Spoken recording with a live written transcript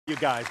You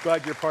guys,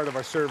 glad you're part of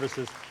our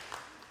services.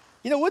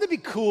 You know, wouldn't it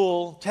be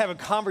cool to have a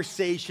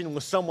conversation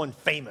with someone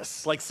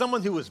famous, like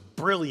someone who was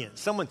brilliant,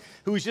 someone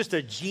who was just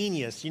a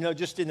genius,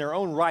 just in their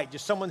own right,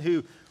 just someone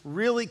who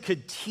really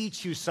could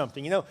teach you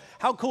something.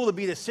 How cool it'd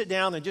be to sit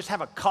down and just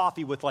have a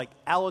coffee with like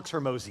Alex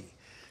Hormozy.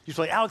 Just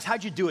like, Alex,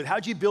 how'd you do it?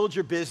 How'd you build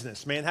your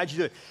business, man? How'd you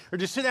do it? Or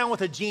just sit down with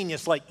a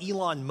genius like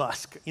Elon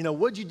Musk.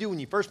 What'd you do when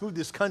you first moved to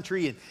this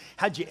country, and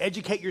how'd you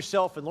educate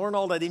yourself and learn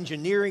all that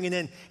engineering?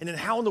 And then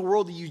how in the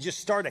world do you just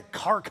start a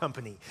car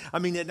company?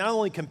 That not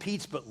only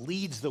competes, but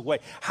leads the way.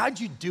 How'd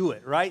you do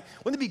it, right?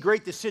 Wouldn't it be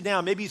great to sit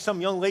down? Maybe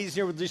some young ladies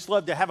here would just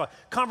love to have a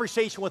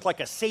conversation with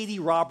like a Sadie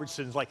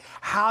Robertson. Like,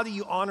 how do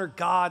you honor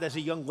God as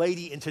a young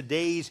lady in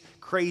today's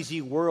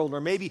crazy world?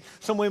 Or maybe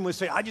someone would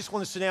say, I just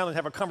want to sit down and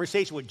have a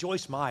conversation with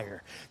Joyce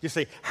Meyer. Just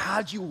say,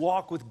 how'd you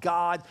walk with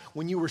God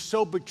when you were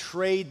so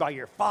betrayed by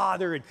your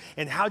father?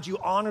 And how'd you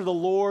honor the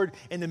Lord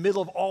in the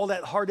middle of all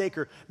that heartache?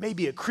 Or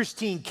maybe a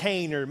Christine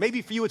Kane, or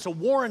maybe for you it's a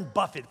Warren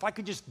Buffett. If I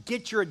could just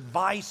get your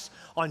advice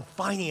on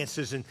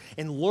finances and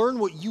learn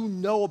what you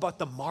know about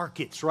the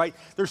markets, right?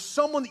 There's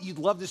someone that you'd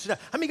love to sit down.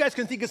 How many guys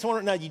can think of someone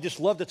right now you just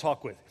love to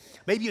talk with?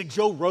 Maybe a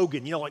Joe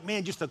Rogan,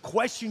 just the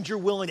questions you're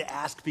willing to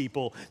ask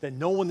people that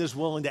no one is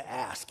willing to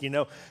ask,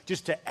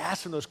 just to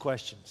ask them those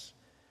questions.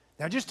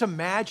 Now just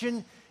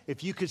imagine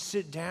if you could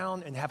sit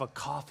down and have a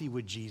coffee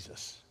with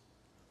Jesus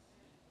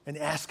and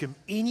ask him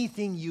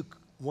anything you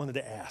wanted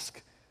to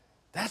ask.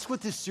 That's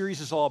what this series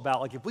is all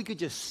about. Like, if we could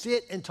just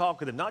sit and talk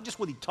with him, not just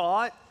what he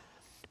taught,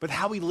 but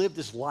how he lived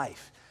his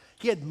life.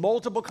 He had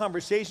multiple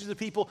conversations with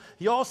people.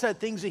 He also had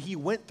things that he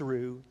went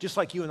through, just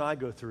like you and I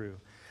go through.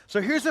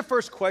 So here's the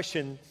first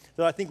question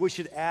that I think we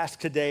should ask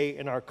today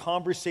in our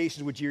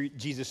Conversations with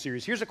Jesus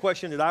series. Here's a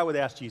question that I would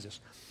ask Jesus.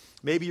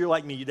 Maybe you're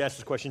like me, you'd ask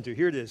this question too.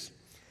 Here it is.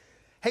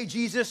 Hey,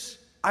 Jesus,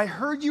 I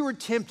heard you were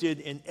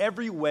tempted in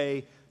every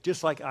way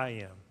just like I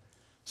am.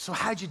 So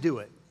how'd you do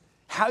it?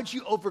 How'd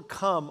you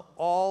overcome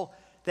all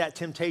that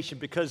temptation?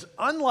 Because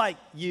unlike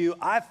you,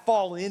 I've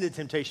fallen into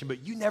temptation,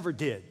 but you never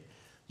did.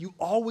 You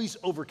always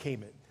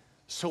overcame it.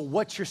 So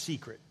what's your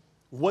secret?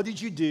 What did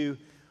you do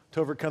to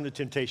overcome the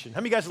temptation? How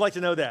many guys would like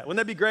to know that? Wouldn't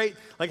that be great?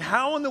 Like,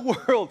 how in the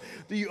world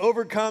do you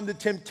overcome the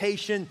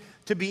temptation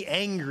to be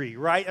angry,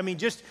 right?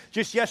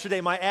 Just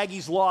yesterday, my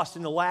Aggies lost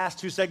in the last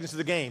 2 seconds of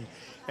the game.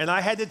 And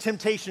I had the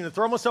temptation to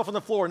throw myself on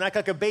the floor and act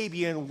like a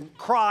baby and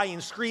cry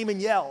and scream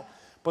and yell.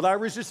 But I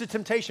resisted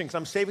temptation because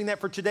I'm saving that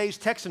for today's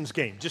Texans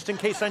game, just in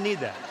case I need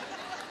that.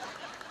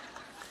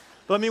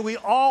 But we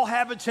all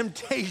have a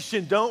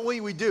temptation, don't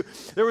we? We do.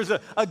 There was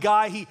a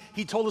guy,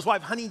 he told his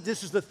wife, honey,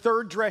 this is the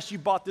third dress you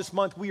bought this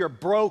month. We are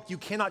broke. You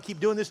cannot keep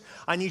doing this.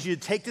 I need you to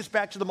take this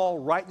back to the mall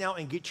right now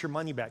and get your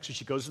money back. So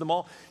she goes to the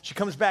mall. She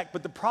comes back.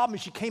 But the problem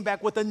is she came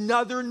back with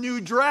another new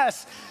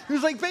dress. He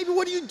was like, baby,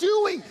 what are you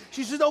doing?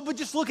 She said, oh, but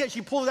just look at it.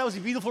 She pulled it out. It was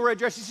a beautiful red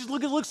dress. He says,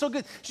 look, it looks so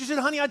good. She said,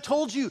 honey, I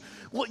told you.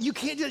 Well, you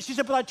can't do it. She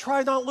said, but I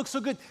tried it on. It looks so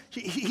good.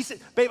 He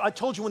said, babe, I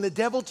told you when the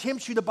devil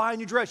tempts you to buy a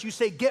new dress, you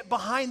say, get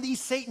behind thee,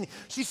 Satan.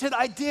 She said,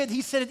 I did.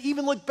 He said, it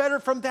even looked better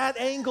from that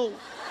angle.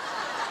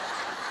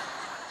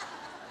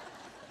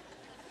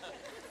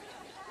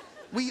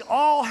 We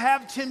all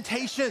have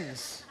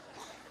temptations.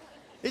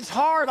 It's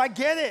hard, I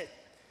get it.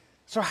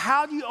 So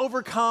how do you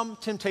overcome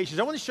temptations?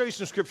 I want to show you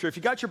some scripture. If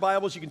you got your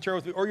Bibles, you can turn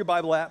with me, or your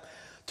Bible app,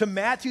 to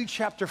Matthew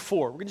chapter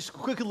 4. We're going to just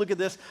quickly look at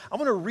this. I'm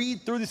going to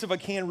read through this if I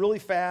can really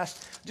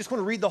fast. I just want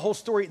to read the whole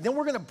story. Then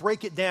we're going to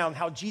break it down,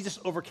 how Jesus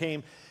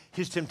overcame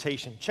his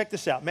temptation. Check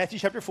this out. Matthew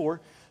chapter 4,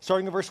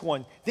 starting in verse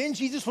 1. Then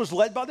Jesus was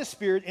led by the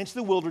Spirit into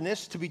the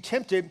wilderness to be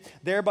tempted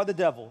there by the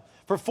devil.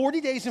 For 40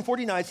 days and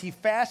 40 nights he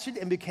fasted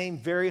and became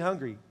very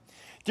hungry.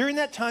 During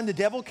that time the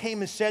devil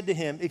came and said to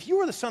him, if you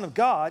are the Son of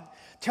God,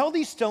 tell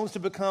these stones to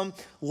become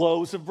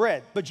loaves of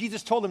bread. But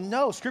Jesus told him,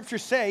 no,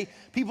 scriptures say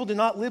people do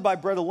not live by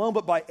bread alone,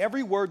 but by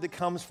every word that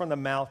comes from the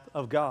mouth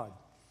of God.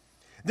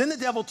 Then the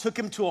devil took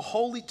him to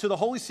the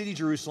holy city,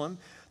 Jerusalem,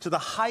 to the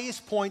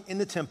highest point in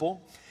the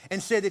temple,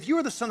 and said, if you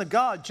are the Son of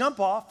God, jump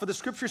off, for the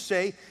scriptures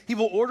say he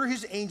will order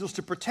his angels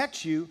to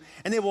protect you,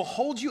 and they will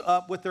hold you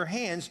up with their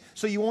hands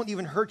so you won't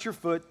even hurt your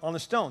foot on a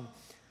stone.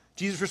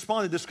 Jesus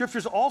responded, the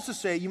scriptures also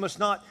say you must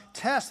not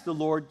test the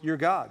Lord your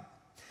God.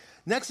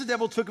 Next, the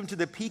devil took him to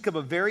the peak of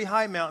a very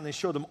high mountain and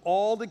showed him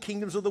all the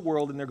kingdoms of the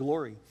world and their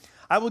glory.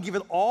 I will give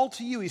it all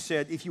to you, he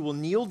said, if you will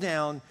kneel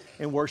down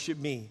and worship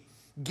me.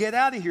 Get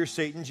out of here,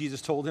 Satan,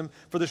 Jesus told him,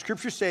 for the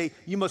scriptures say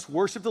you must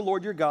worship the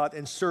Lord your God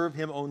and serve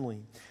him only.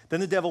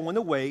 Then the devil went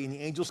away and the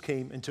angels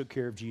came and took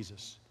care of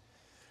Jesus.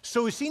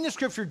 So we see in the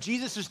scripture,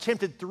 Jesus is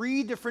tempted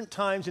 3 different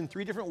times in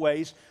 3 different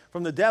ways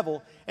from the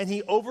devil, and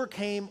he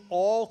overcame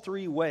all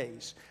 3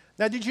 ways.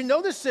 Now, did you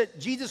notice that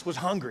Jesus was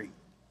hungry,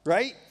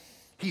 right?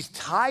 He's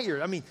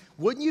tired.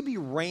 Wouldn't you be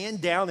ran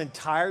down and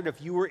tired if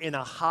you were in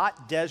a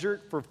hot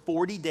desert for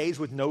 40 days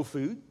with no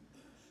food?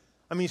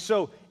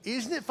 So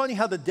isn't it funny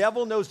how the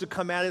devil knows to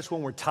come at us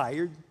when we're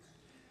tired,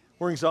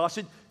 we're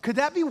exhausted? Could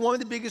that be one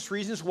of the biggest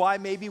reasons why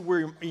maybe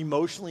we're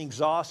emotionally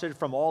exhausted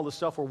from all the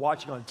stuff we're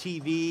watching on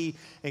TV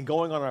and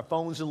going on our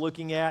phones and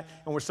looking at,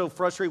 and we're so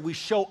frustrated we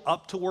show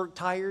up to work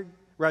tired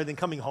rather than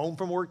coming home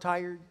from work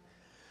tired?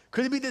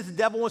 Could it be that the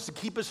devil wants to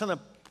keep us in a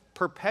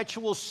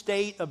perpetual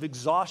state of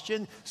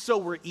exhaustion so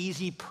we're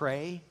easy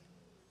prey?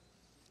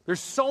 There's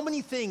so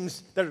many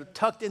things that are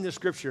tucked in the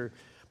scripture,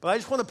 but I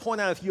just want to point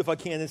out a few if I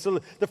can. And so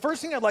the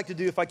first thing I'd like to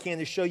do if I can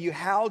is show you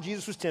how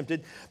Jesus was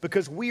tempted,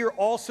 because we are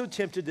also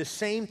tempted the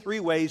same three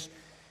ways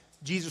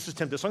Jesus was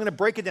tempted. So I'm going to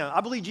break it down.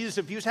 I believe Jesus,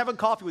 if he was having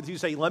coffee with you,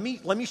 say, let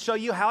me show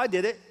you how I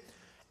did it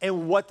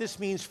and what this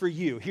means for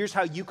you. Here's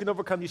how you can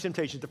overcome these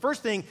temptations. The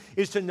first thing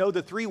is to know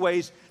the three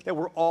ways that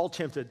we're all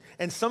tempted.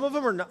 And some of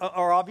them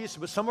are obvious,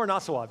 but some are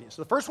not so obvious.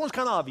 The first one's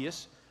kind of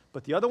obvious,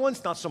 but the other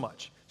one's not so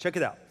much. Check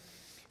it out.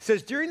 It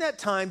says, during that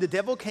time, the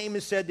devil came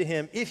and said to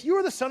him, if you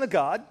are the Son of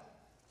God,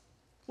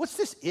 what's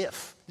this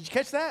if? Did you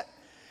catch that?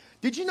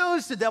 Did you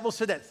notice the devil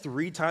said that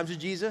 3 times to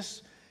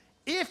Jesus?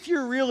 If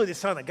you're really the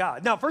Son of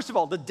God. Now, first of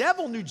all, the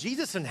devil knew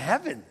Jesus in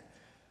heaven.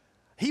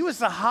 He was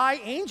the high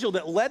angel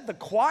that led the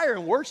choir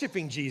in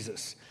worshiping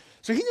Jesus.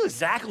 So he knew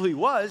exactly who he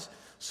was.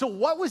 So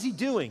what was he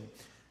doing?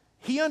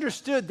 He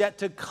understood that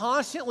to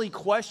constantly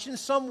question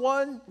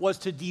someone was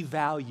to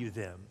devalue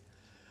them.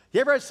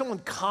 You ever had someone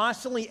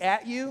constantly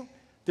at you?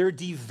 They're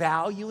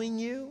devaluing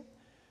you.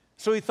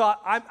 So he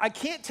thought, I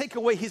can't take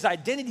away his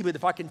identity, but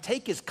if I can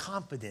take his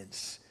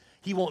confidence,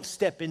 he won't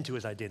step into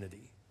his identity.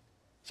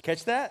 Did you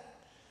catch that?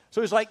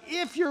 So he's like,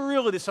 if you're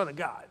really the Son of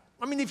God,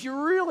 I mean, if you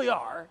really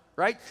are,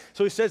 right?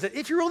 So he says that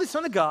if you're really the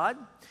Son of God,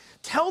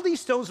 tell these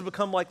stones to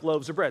become like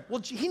loaves of bread.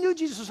 Well, he knew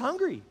Jesus was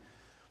hungry.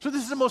 So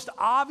this is the most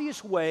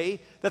obvious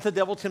way that the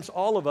devil tempts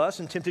all of us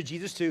and tempted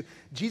Jesus too.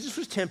 Jesus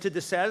was tempted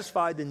to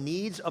satisfy the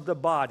needs of the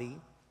body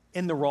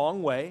in the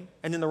wrong way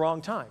and in the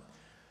wrong time.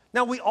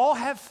 Now, we all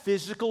have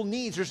physical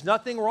needs. There's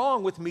nothing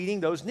wrong with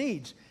meeting those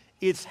needs.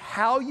 It's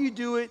how you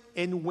do it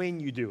and when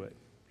you do it.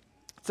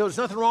 So there's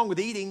nothing wrong with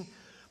eating,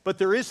 but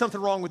there is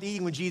something wrong with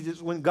eating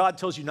when God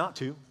tells you not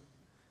to.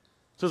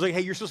 So it's like,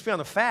 hey, you're supposed to be on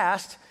a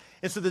fast.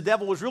 And so the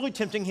devil was really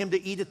tempting him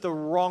to eat at the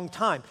wrong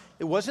time.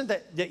 It wasn't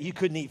that you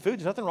couldn't eat food.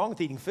 There's nothing wrong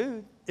with eating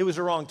food. It was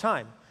the wrong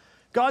time.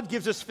 God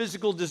gives us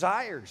physical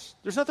desires.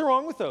 There's nothing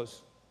wrong with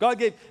those.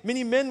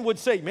 Many men would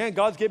say, man,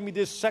 God's given me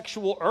this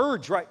sexual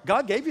urge, right?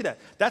 God gave you that.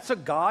 That's a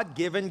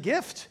God-given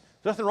gift.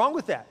 There's nothing wrong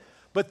with that.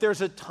 But there's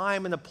a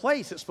time and a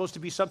place. It's supposed to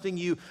be something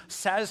you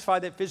satisfy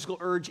that physical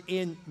urge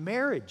in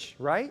marriage,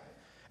 right?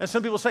 And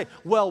some people say,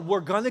 well,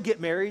 we're going to get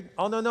married.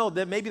 Oh, no,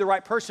 that may be the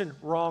right person.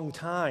 Wrong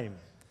time.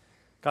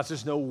 God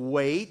says, no,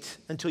 wait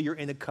until you're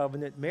in a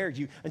covenant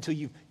marriage, until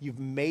you've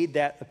made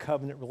that a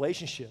covenant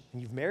relationship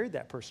and you've married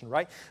that person,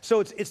 right? So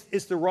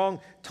it's the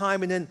wrong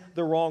time and then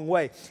the wrong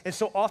way. And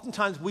so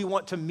oftentimes we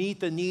want to meet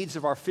the needs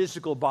of our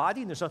physical body,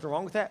 and there's nothing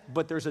wrong with that,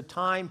 but there's a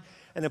time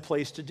and a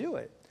place to do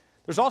it.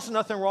 There's also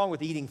nothing wrong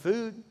with eating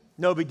food.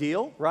 No big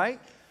deal, right?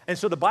 And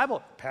so the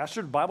Bible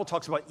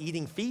talks about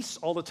eating feasts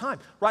all the time,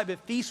 right?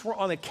 But feasts were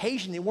on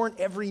occasion. They weren't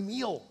every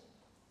meal.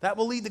 That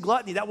will lead to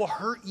gluttony. That will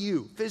hurt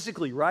you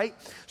physically, right?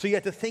 So you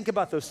have to think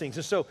about those things.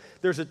 And so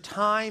there's a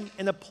time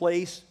and a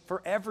place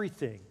for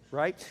everything,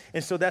 right?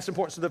 And so that's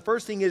important. So the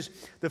first thing is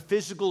the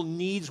physical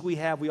needs we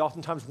have. We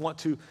oftentimes want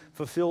to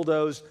fulfill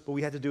those, but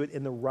we have to do it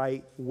in the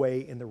right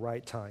way, in the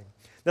right time.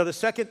 Now, the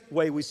second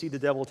way we see the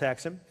devil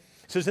attacks him,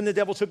 it says, then the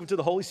devil took him to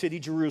the holy city,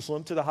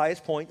 Jerusalem, to the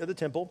highest point of the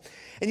temple.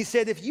 And he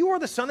said, if you are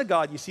the Son of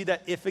God, you see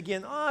that if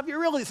again, if you're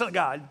really the Son of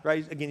God,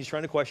 right? Again, he's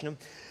trying to question him.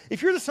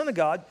 If you're the Son of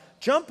God,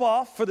 jump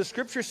off, for the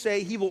scriptures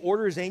say he will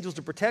order his angels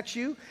to protect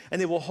you, and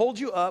they will hold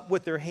you up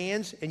with their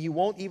hands, and you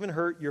won't even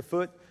hurt your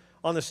foot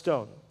on the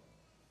stone.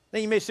 Now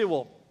you may say,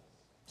 well,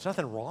 there's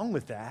nothing wrong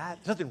with that.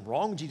 There's nothing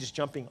wrong with Jesus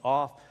jumping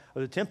off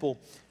of the temple.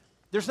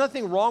 There's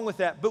nothing wrong with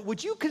that. But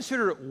would you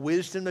consider it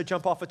wisdom to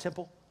jump off a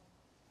temple?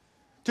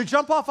 To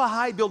jump off a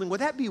high building, would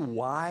that be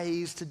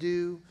wise to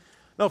do?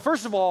 No,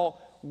 first of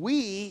all,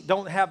 we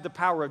don't have the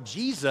power of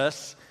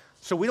Jesus,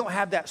 so we don't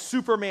have that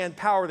Superman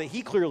power that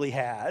he clearly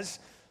has.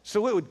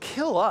 So it would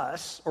kill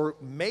us or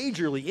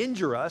majorly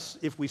injure us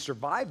if we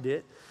survived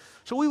it.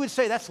 So we would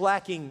say that's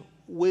lacking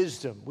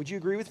wisdom. Would you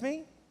agree with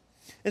me?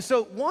 And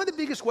so one of the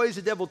biggest ways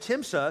the devil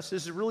tempts us,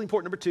 this is really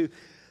important, number 2,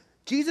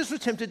 Jesus was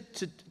tempted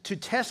to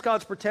test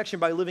God's protection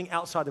by living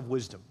outside of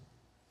wisdom.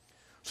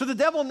 So the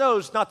devil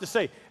knows not to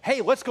say,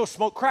 hey, let's go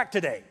smoke crack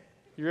today.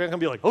 You're going to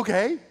be like,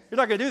 okay. You're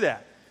not going to do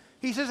that.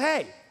 He says,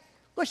 hey,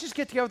 let's just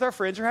get together with our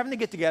friends. We're having to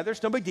get together.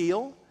 It's no big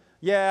deal.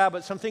 Yeah,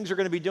 but some things are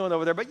going to be doing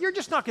over there. But you're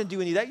just not going to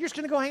do any of that. You're just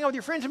going to go hang out with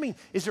your friends. I mean,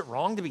 is it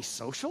wrong to be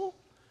social?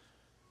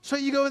 So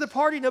you go to the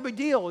party, no big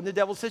deal. And the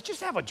devil says,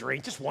 just have a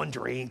drink, just one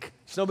drink.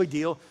 It's no big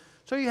deal.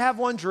 So you have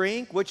one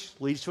drink, which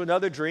leads to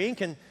another drink.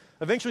 And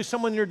eventually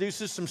someone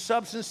introduces some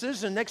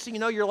substances. And next thing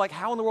you know, you're like,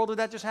 how in the world did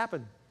that just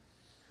happen?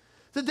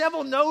 The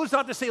devil knows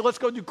not to say, let's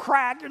go do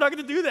crack. You're not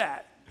going to do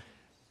that.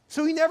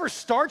 So he never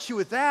starts you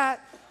with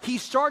that. He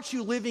starts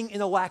you living in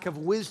a lack of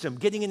wisdom,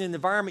 getting in an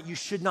environment you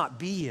should not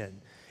be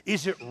in.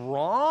 Is it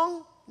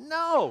wrong?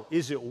 No.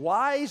 Is it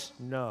wise?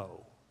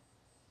 No.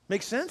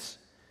 Make sense?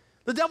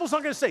 The devil's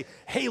not going to say,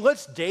 hey,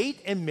 let's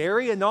date and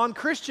marry a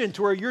non-Christian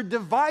to where you're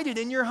divided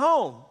in your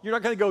home. You're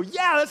not going to go,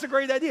 yeah, that's a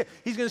great idea.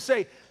 He's going to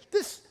say,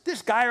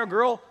 this guy or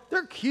girl,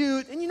 they're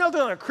cute, and you know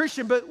they're not a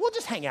Christian, but we'll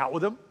just hang out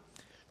with them.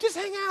 Just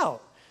hang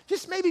out.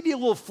 just maybe be a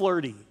little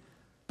flirty.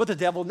 But the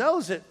devil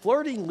knows that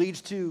flirting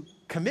leads to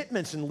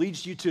commitments and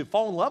leads you to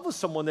fall in love with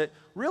someone that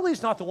really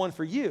is not the one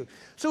for you.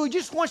 So he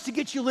just wants to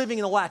get you living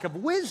in a lack of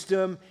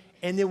wisdom,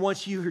 and then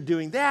once you're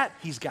doing that,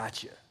 he's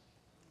got you.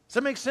 Does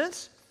that make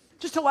sense?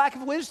 Just a lack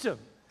of wisdom.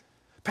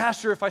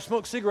 Pastor, if I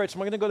smoke cigarettes,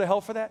 am I going to go to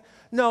hell for that?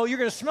 No, you're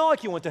going to smell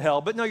like you went to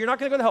hell, but no, you're not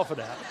going to go to hell for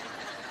that.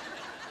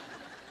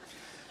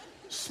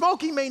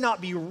 Smoking may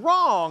not be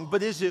wrong,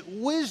 but is it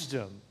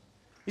wisdom?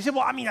 You say,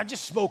 well, I mean, I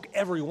just smoke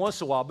every once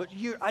in a while, but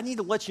I need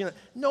to let you know,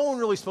 no one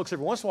really smokes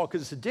every once in a while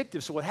because it's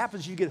addictive. So what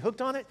happens is you get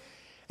hooked on it,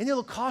 and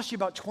it'll cost you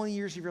about 20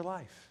 years of your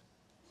life.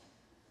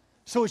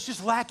 So it's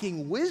just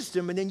lacking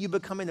wisdom, and then you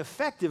become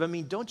ineffective. I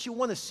mean, don't you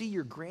want to see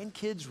your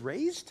grandkids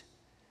raised?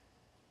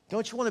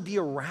 Don't you want to be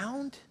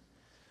around?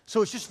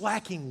 So it's just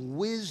lacking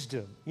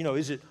wisdom. You know,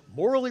 is it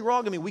morally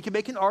wrong? I mean, we can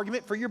make an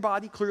argument for your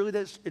body, clearly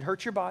that it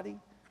hurts your body.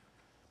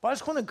 But I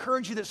just want to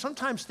encourage you that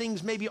sometimes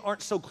things maybe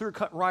aren't so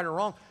clear-cut right or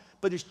wrong,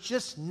 but it's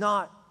just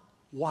not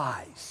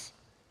wise.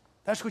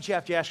 That's what you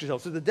have to ask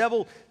yourself. So the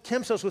devil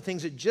tempts us with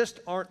things that just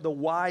aren't the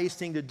wise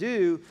thing to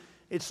do.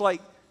 It's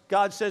like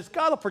God says,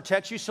 God will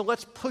protect you, so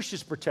let's push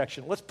his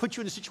protection. Let's put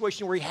you in a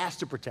situation where he has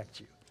to protect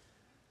you.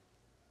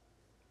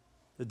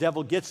 The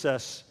devil gets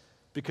us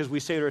because we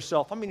say to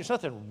ourselves, I mean, there's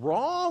nothing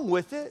wrong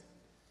with it,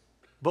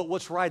 but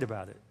what's right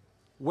about it?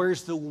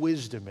 Where's the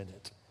wisdom in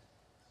it?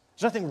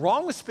 There's nothing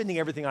wrong with spending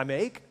everything I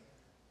make,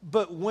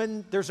 but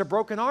when there's a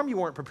broken arm you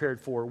weren't prepared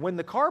for, when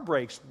the car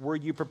breaks, were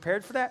you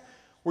prepared for that?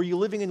 Were you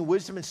living in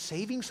wisdom and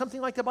saving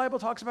something like the Bible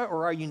talks about,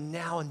 or are you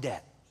now in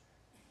debt?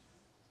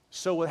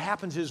 So what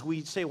happens is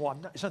we say, well,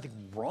 there's nothing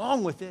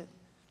wrong with it,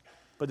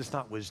 but it's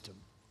not wisdom.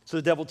 So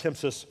the devil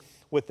tempts us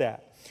with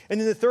that. And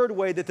then the third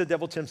way that the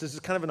devil tempts us is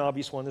kind of an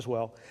obvious one as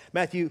well.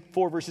 Matthew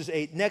 4, verses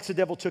 8. Next, the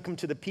devil took him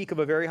to the peak of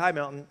a very high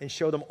mountain and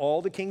showed him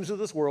all the kings of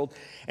this world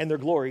and their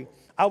glory.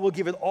 I will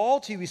give it all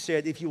to you, he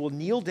said, if you will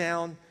kneel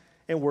down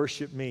and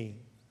worship me.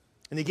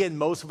 And again,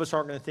 most of us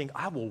aren't going to think,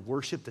 I will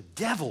worship the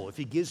devil if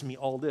he gives me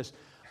all this.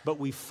 But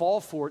we fall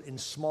for it in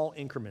small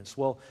increments.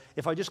 Well,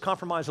 if I just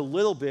compromise a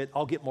little bit,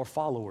 I'll get more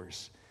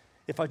followers.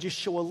 If I just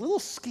show a little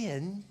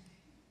skin,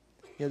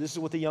 you know, this is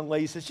what the young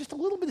lady says, just a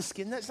little bit of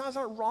skin. That's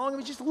not wrong. I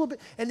mean, just a little bit.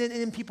 And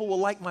then people will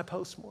like my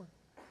posts more.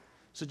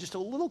 So just a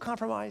little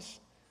compromise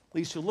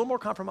leads to a little more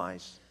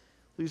compromise,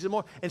 leads to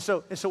more. And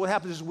so what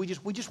happens is we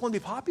just want to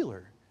be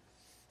popular.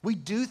 We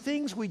do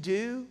things we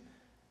do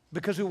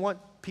because we want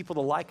people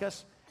to like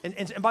us.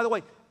 And by the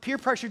way, peer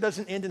pressure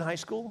doesn't end in high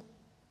school.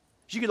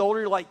 As you get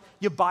older,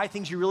 you buy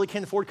things you really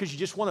can't afford because you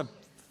just want to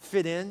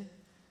fit in.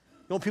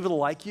 You want people to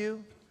like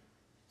you.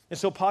 And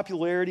so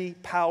popularity,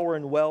 power,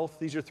 and wealth,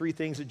 these are three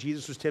things that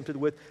Jesus was tempted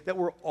with, that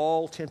we're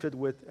all tempted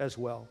with as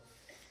well.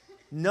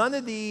 None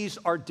of these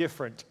are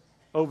different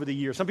over the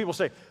years. Some people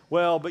say,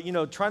 well, but you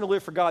know, trying to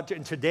live for God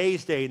in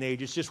today's day and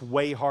age is just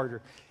way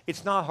harder.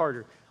 It's not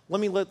harder.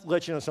 Let me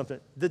let you know something.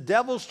 The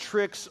devil's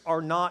tricks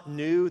are not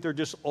new. They're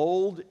just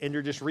old, and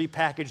they're just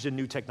repackaged in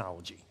new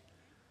technology.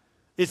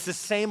 It's the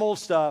same old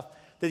stuff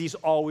that he's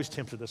always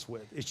tempted us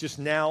with. It's just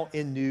now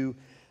in new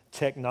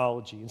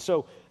technology. And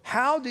so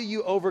how do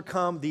you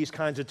overcome these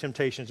kinds of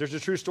temptations? There's a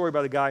true story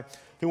about a guy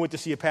who went to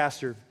see a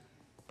pastor,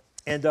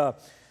 and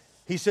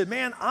he said,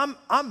 man, I'm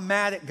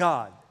mad at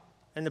God.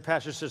 And the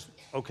pastor says,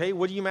 okay,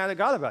 what are you mad at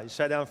God about? He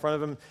sat down in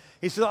front of him.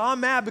 He said, I'm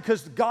mad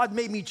because God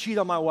made me cheat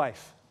on my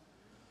wife.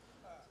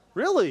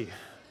 Really?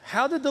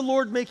 How did the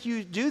Lord make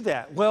you do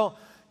that? Well,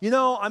 you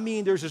know, I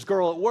mean, there's this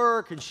girl at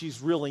work, and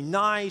she's really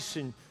nice,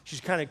 and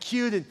she's kind of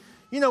cute, and,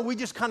 you know, we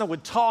just kind of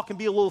would talk and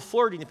be a little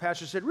flirty. And the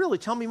pastor said, really,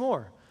 tell me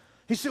more.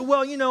 He said,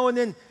 well, you know, and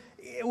then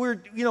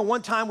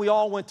one time we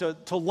all went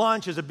to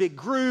lunch as a big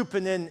group,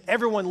 and then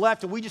everyone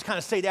left, and we just kind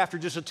of stayed after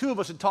just the two of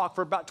us and talked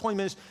for about 20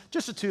 minutes,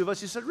 just the two of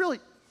us. He said, really,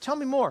 tell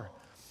me more.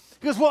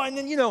 He goes, well, and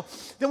then, you know,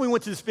 then we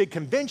went to this big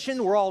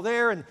convention. We're all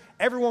there, and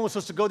everyone was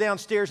supposed to go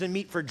downstairs and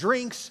meet for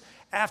drinks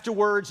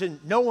afterwards,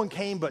 and no one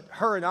came but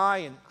her and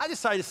I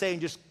decided to stay and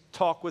just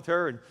talk with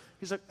her. And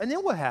he's like, and then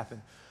what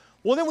happened?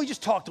 Well, then we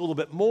just talked a little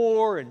bit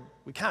more, and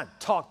we kind of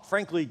talked,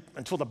 frankly,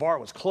 until the bar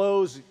was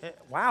closed.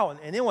 Wow,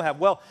 and then what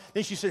happened? Well,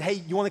 then she said, hey,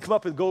 you want to come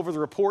up and go over the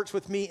reports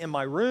with me in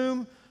my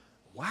room?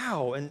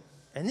 Wow, and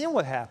then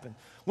what happened?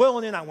 Well,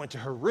 and then I went to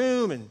her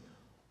room, and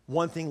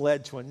one thing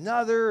led to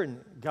another,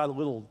 and got a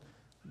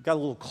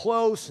little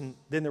close, and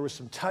then there was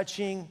some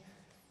touching,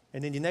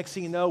 and then the next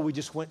thing you know, we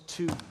just went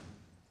too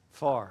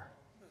far.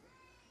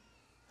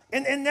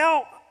 And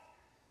now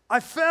I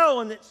fell,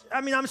 and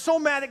I'm so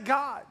mad at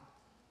God.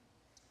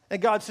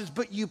 And God says,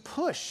 but you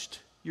pushed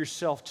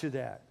yourself to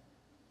that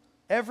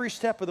every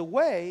step of the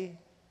way,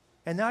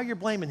 and now you're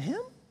blaming him?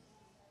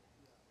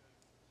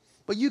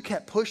 But you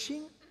kept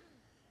pushing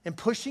and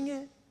pushing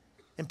it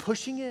and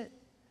pushing it,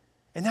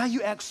 and now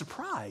you act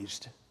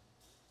surprised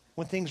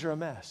when things are a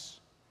mess.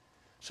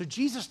 So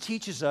Jesus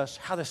teaches us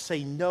how to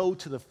say no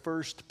to the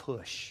first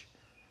push.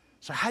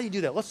 So how do you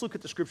do that? Let's look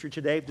at the scripture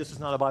today. This is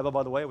not a Bible,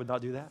 by the way. I would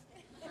not do that.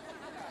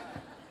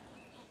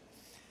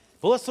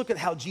 But let's look at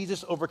how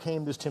Jesus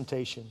overcame this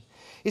temptation.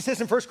 It says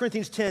in 1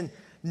 Corinthians 10,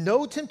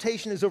 no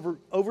temptation has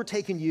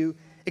overtaken you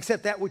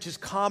except that which is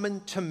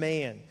common to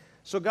man.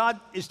 So God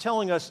is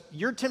telling us,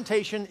 your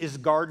temptation is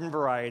garden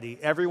variety.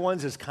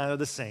 Everyone's is kind of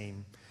the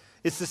same.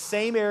 It's the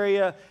same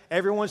area.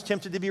 Everyone's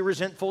tempted to be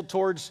resentful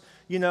towards,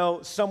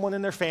 someone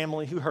in their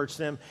family who hurts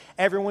them.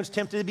 Everyone's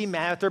tempted to be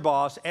mad at their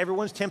boss.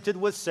 Everyone's tempted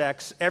with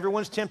sex.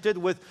 Everyone's tempted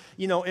with,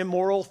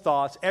 immoral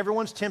thoughts.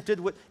 Everyone's tempted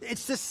with,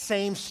 it's the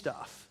same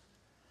stuff.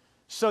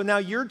 So now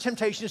your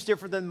temptation is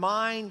different than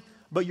mine,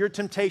 but your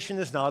temptation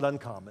is not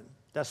uncommon.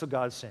 That's what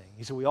God's saying.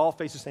 He said, we all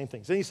face the same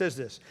things. Then he says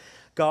this,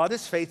 God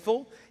is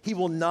faithful. He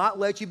will not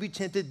let you be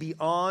tempted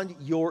beyond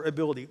your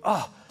ability.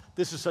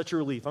 This is such a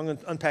relief. I'm going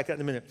to unpack that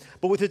in a minute.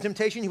 But with the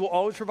temptation, he will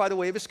always provide a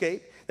way of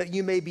escape that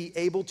you may be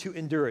able to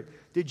endure it.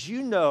 Did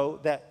you know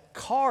that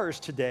cars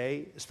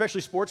today,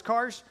 especially sports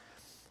cars,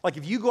 like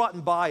if you go out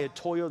and buy a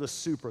Toyota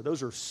Supra,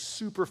 those are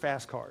super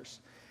fast cars.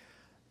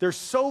 They're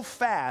so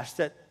fast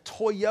that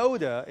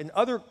Toyota and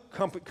other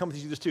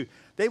companies do this too.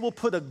 They will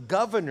put a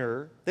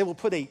governor, they will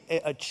put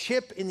a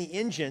chip in the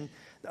engine.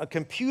 A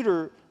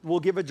computer will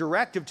give a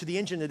directive to the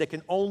engine that it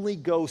can only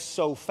go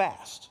so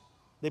fast.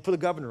 They put a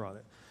governor on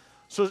it.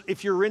 So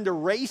if you're into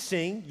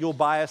racing, you'll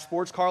buy a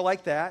sports car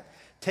like that,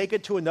 take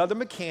it to another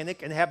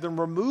mechanic and have them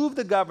remove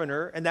the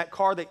governor, and that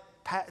car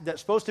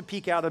that's supposed to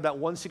peak out at about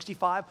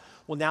 165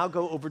 will now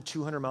go over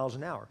 200 miles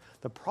an hour.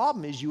 The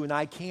problem is you and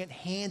I can't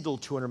handle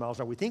 200 miles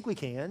an hour. We think we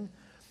can,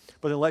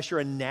 but unless you're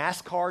a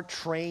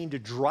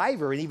NASCAR-trained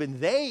driver, and even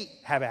they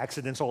have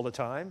accidents all the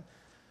time,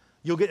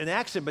 you'll get an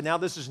accident, but now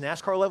this is a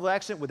NASCAR-level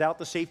accident without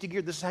the safety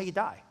gear. This is how you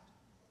die.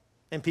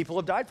 And people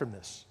have died from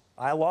this.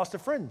 I lost a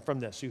friend from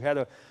this who had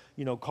a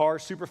car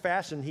super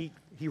fast, and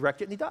he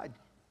wrecked it and he died.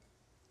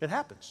 It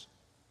happens.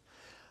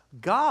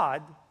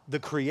 God, the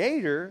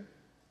Creator,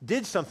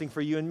 did something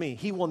for you and me.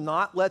 He will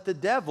not let the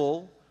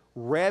devil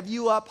rev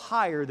you up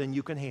higher than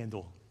you can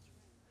handle.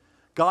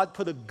 God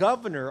put a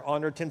governor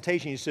on our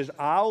temptation. He says,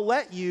 I'll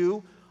let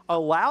you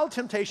allow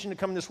temptation to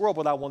come in this world,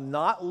 but I will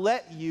not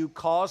let you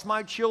cause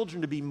my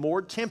children to be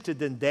more tempted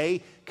than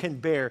they can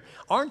bear.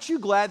 Aren't you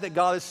glad that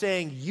God is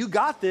saying, you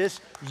got this,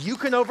 you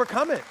can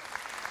overcome it?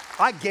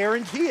 I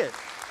guarantee it.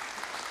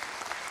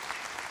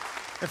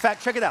 In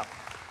fact, check it out.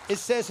 It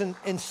says in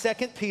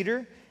 2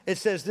 Peter, it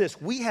says this,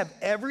 we have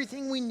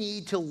everything we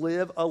need to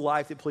live a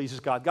life that pleases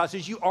God. God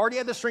says you already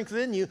have the strength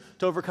within you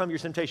to overcome your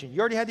temptation. You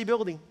already had the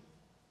ability.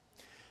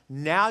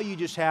 Now you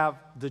just have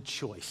the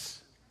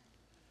choice.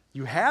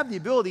 You have the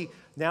ability,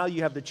 now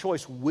you have the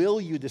choice. Will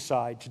you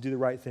decide to do the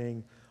right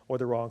thing or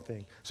the wrong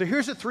thing? So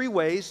here's the 3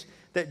 ways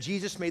that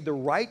Jesus made the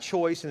right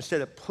choice.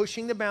 Instead of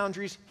pushing the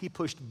boundaries, he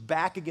pushed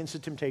back against the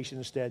temptation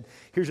instead.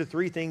 Here's the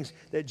 3 things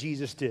that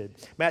Jesus did.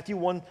 Matthew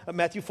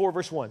 4,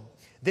 verse 1.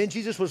 Then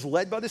Jesus was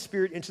led by the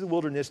Spirit into the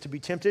wilderness to be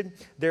tempted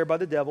there by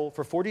the devil.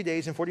 For 40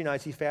 days and 40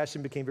 nights he fasted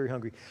and became very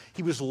hungry.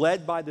 He was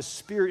led by the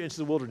Spirit into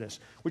the wilderness,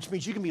 which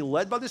means you can be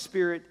led by the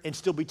Spirit and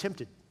still be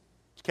tempted.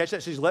 Catch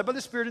that? So he's led by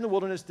the Spirit in the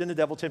wilderness, then the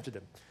devil tempted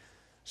him.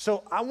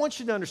 So I want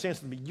you to understand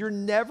something. You're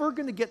never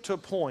going to get to a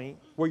point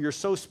where you're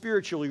so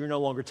spiritual you're no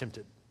longer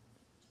tempted.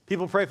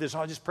 People pray for this.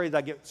 I just pray that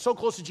I get so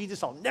close to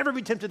Jesus, I'll never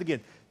be tempted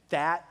again.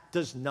 That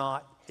does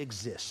not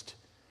exist.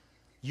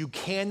 You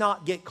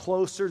cannot get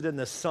closer than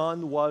the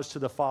Son was to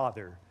the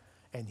Father,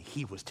 and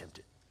he was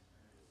tempted.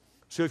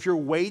 So if you're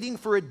waiting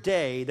for a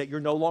day that you're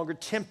no longer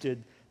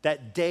tempted,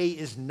 that day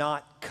is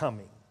not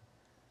coming.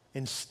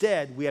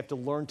 Instead, we have to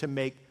learn to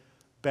make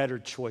better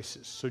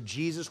choices. So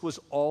Jesus was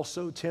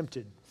also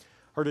tempted.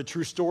 Heard a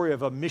true story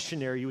of a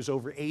missionary. He was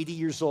over 80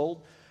 years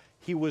old.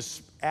 He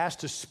was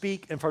asked to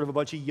speak in front of a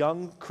bunch of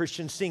young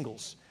Christian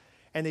singles.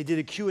 And they did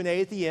a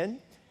Q&A at the end.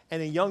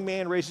 And a young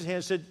man raised his hand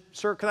and said,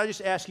 sir, can I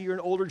just ask you, you're an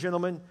older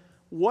gentleman,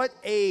 what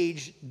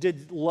age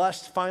did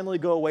lust finally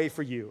go away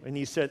for you? And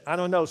he said, I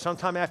don't know,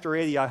 sometime after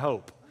 80, I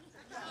hope.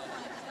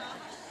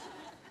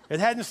 It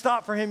hadn't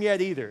stopped for him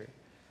yet either.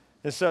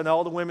 And so now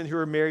all the women who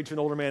are married to an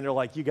older man, they're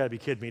like, you got to be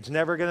kidding me. It's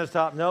never going to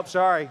stop. Nope,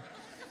 sorry.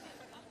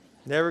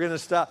 Never going to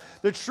stop.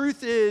 The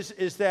truth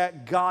is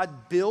that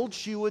God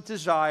builds you with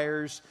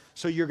desires,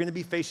 so you're going to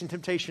be facing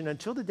temptation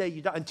until the day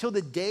you die. Until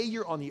the day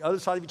you're on the other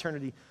side of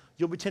eternity,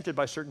 you'll be tempted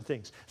by certain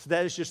things. So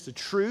that is just the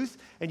truth.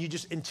 And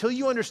until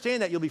you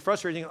understand that, you'll be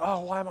frustrated.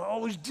 Oh, why am I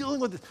always dealing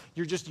with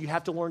this? You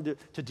have to learn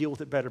to deal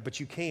with it better. But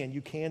you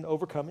can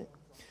overcome it.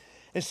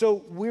 And so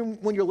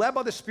when you're led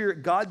by the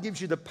Spirit, God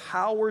gives you the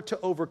power to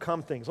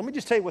overcome things. Let me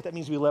just tell you what that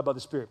means to be led by the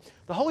Spirit.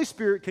 The Holy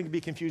Spirit can be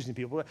confusing to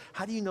people.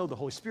 How do you know the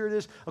Holy Spirit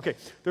is? Okay,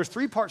 there's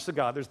 3 parts to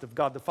God. There's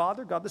God the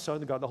Father, God the Son,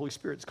 and God the Holy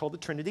Spirit. It's called the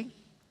Trinity.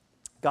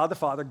 God the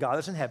Father, God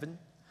is in heaven.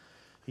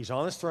 He's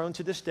on his throne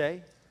to this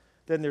day.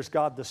 Then there's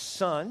God the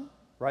Son,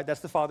 right?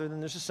 That's the Father. Then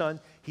there's the Son.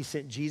 He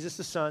sent Jesus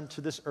the Son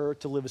to this earth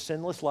to live a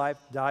sinless life,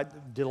 died,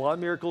 did a lot of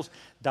miracles,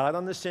 died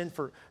on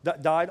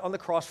the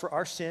cross for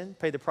our sin,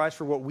 paid the price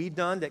for what we've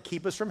done that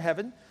keep us from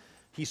heaven.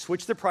 He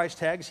switched the price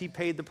tags. He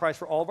paid the price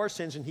for all of our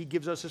sins, and he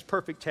gives us his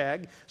perfect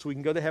tag so we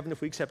can go to heaven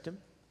if we accept him,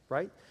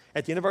 right?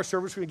 At the end of our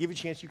service, we're going to give you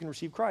a chance you can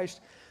receive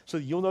Christ so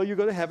that you'll know you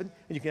go to heaven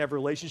and you can have a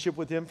relationship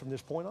with him from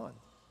this point on.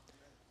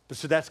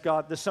 So that's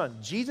God the Son.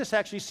 Jesus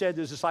actually said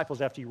to his disciples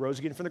after he rose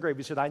again from the grave,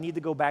 he said, I need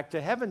to go back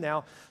to heaven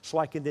now so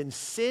I can then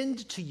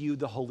send to you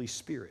the Holy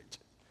Spirit.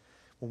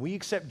 When we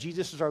accept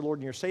Jesus as our Lord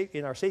and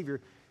our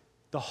Savior,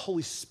 the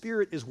Holy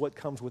Spirit is what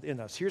comes within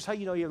us. Here's how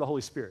you know you have the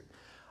Holy Spirit.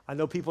 I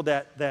know people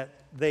that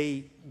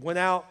they went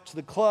out to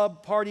the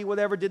club, party,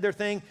 whatever, did their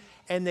thing,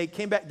 and they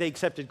came back, they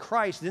accepted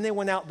Christ. Then they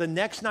went out the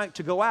next night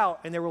to go out,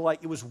 and they were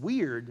like, it was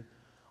weird.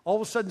 All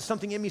of a sudden,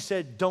 something in me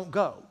said, don't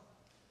go.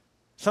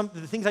 The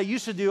things I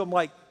used to do, I'm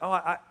like, oh,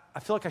 I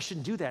feel like I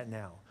shouldn't do that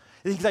now.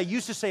 The things I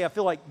used to say, I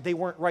feel like they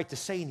weren't right to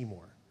say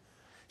anymore.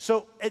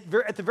 So at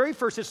the very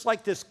first, it's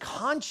like this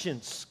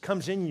conscience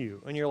comes in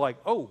you, and you're like,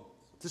 oh,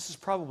 this is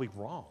probably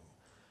wrong.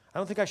 I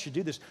don't think I should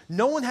do this.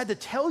 No one had to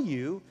tell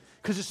you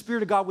because the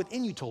Spirit of God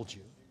within you told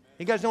you.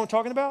 You guys know what I'm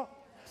talking about?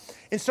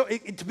 And so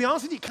to be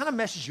honest with you, it kind of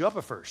messes you up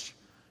at first.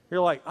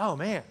 You're like, oh,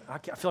 man, I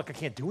feel like I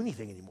can't do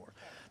anything anymore.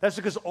 That's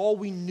because all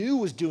we knew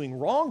was doing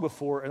wrong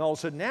before, and all of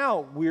a sudden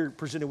now we're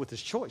presented with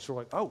this choice. We're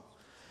like, oh.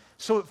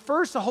 So at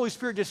first, the Holy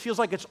Spirit just feels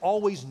like it's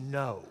always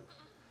no.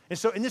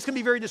 And this can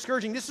be very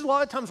discouraging. This is a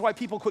lot of times why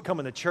people quit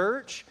coming to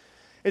church,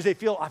 is I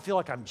feel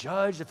like I'm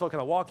judged. I feel like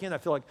when I walk in, I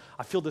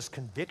feel this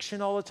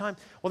conviction all the time.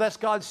 Well, that's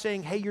God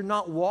saying, hey, you're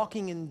not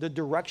walking in the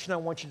direction I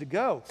want you to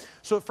go.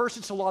 So at first,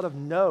 it's a lot of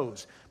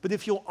no's. But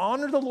if you'll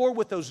honor the Lord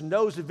with those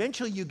no's,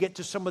 eventually you get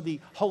to some of the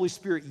Holy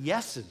Spirit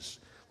yeses,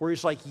 where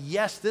he's like,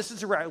 yes, this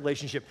is the right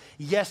relationship.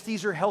 Yes,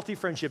 these are healthy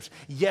friendships.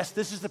 Yes,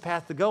 this is the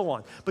path to go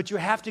on. But you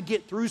have to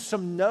get through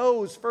some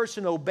no's first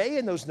and obey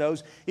in those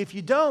no's. If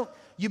you don't,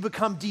 you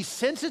become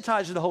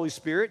desensitized to the Holy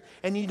Spirit,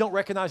 and you don't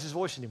recognize his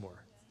voice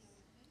anymore.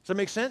 Does that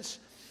make sense?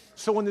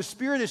 So when the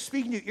Spirit is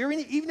speaking to you,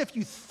 even if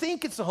you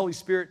think it's the Holy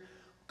Spirit,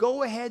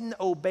 go ahead and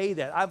obey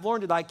that. I've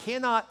learned that I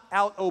cannot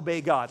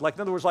out-obey God. Like,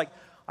 in other words, like,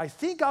 I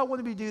think I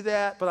want to do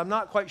that, but I'm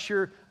not quite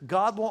sure.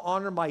 God will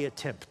honor my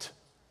attempt.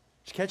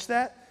 Did you catch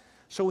that?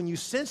 So when you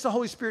sense the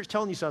Holy Spirit's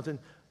telling you something,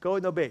 go ahead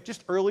and obey it.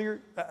 Just earlier,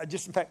 in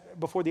fact,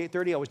 before the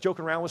 8:30, I was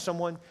joking around with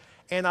someone,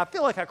 and I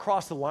feel like I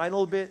crossed the line a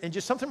little bit, and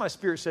just something in my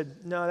spirit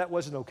said, no, that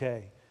wasn't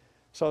okay.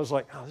 So I was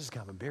like, oh, this is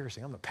kind of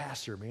embarrassing. I'm a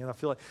pastor, man. I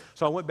feel like,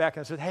 so I went back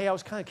and I said, hey, I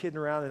was kind of kidding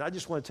around, and I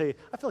just want to tell you,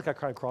 I feel like I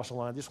kind of crossed the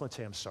line. I just want to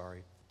tell you I'm sorry.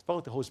 I felt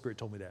like the Holy Spirit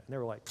told me that. And they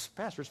were like,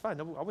 Pastor, it's fine.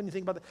 No, I wouldn't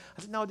think about that.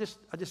 I said, no, I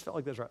just felt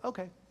like that was right.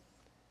 Okay.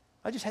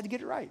 I just had to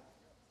get it right.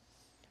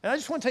 And I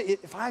just want to tell you,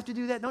 if I have to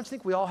do that, don't you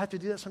think we all have to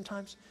do that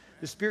sometimes?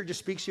 The Spirit just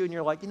speaks to you, and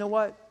you're like, you know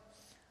what?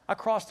 I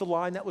crossed the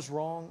line. That was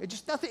wrong.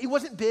 It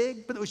wasn't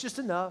big, but it was just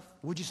enough.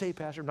 What'd you say,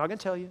 Pastor? I'm not going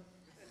to tell you.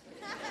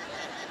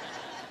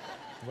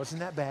 It wasn't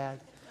that bad.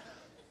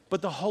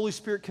 But the Holy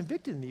Spirit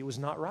convicted me. It was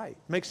not right.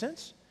 Make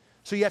sense?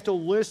 So you have to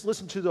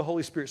listen to the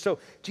Holy Spirit. So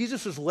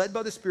Jesus was led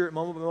by the Spirit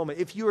moment by moment.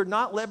 If you are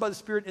not led by the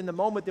Spirit in the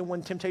moment, then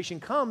when temptation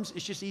comes,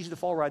 it's just easy to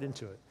fall right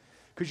into it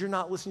because you're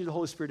not listening to the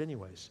Holy Spirit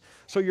anyways.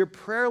 So your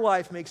prayer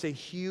life makes a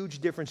huge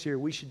difference here.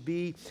 We should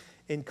be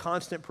in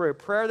constant prayer.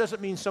 Prayer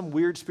doesn't mean some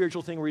weird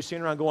spiritual thing where you're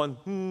sitting around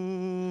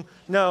going,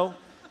 No,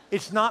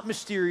 it's not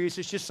mysterious.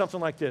 It's just something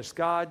like this.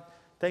 God,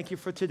 thank you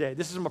for today.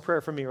 This is my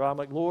prayer for me. Right? I'm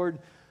like, Lord,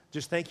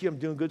 just thank you. I'm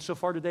doing good so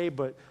far today,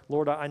 but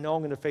Lord, I know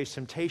I'm going to face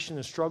temptation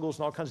and struggles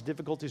and all kinds of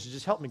difficulties. So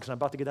just help me because I'm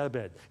about to get out of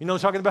bed. You know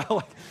what I'm talking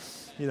about?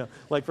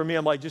 Like for me,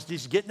 I'm like, just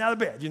getting out of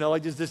bed,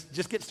 like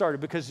just get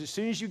started, because as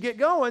soon as you get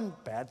going,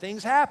 bad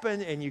things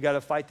happen, and you got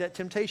to fight that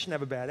temptation,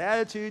 have a bad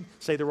attitude,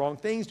 say the wrong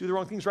things, do the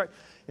wrong things right.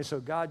 And so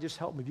God, just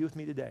help me, be with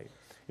me today.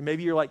 And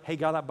maybe you're like, hey,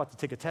 God, I'm about to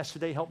take a test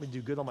today. Help me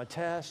do good on my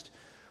test.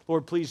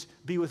 Lord, please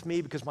be with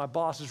me because my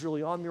boss is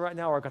really on me right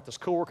now, or I got this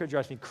coworker that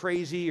drives me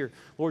crazy, or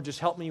Lord, just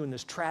help me in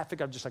this traffic.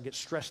 I get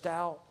stressed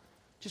out.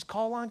 Just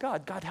call on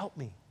God. God, help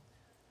me.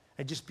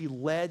 And just be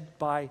led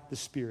by the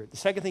Spirit. The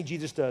second thing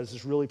Jesus does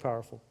is really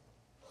powerful.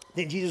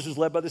 Then Jesus was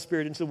led by the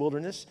Spirit into the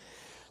wilderness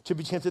to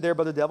be tempted there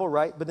by the devil,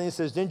 right? But then it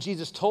says, then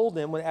Jesus told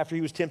them after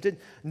he was tempted,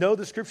 no,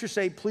 the scriptures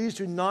say, please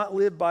do not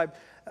live by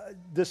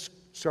the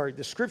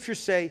scriptures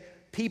say,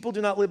 people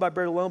do not live by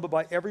bread alone, but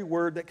by every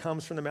word that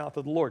comes from the mouth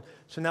of the Lord.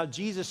 So now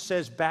Jesus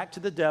says back to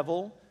the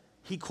devil,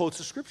 he quotes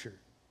the scripture.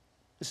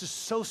 This is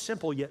so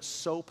simple, yet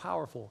so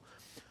powerful.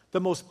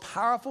 The most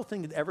powerful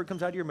thing that ever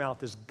comes out of your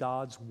mouth is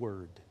God's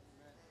word.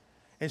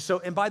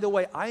 And by the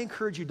way, I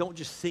encourage you, don't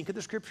just think of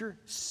the scripture,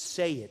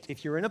 say it.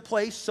 If you're in a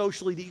place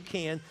socially that you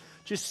can,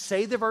 just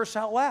say the verse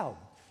out loud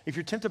if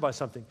you're tempted by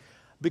something.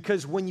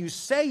 Because when you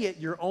say it,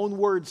 your own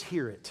words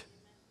hear it.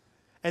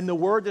 And the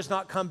word does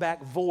not come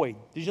back void.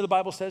 Did you know the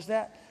Bible says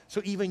that?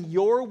 So even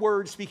your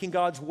word, speaking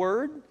God's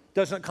word,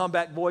 doesn't come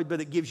back void, but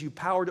it gives you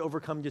power to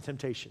overcome your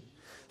temptation.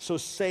 So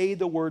say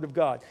the word of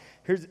God.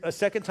 Here's a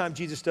second time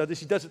Jesus does this.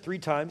 He does it 3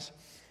 times.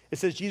 It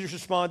says, Jesus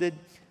responded,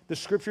 the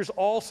scriptures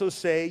also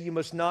say you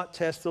must not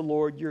test the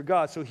Lord your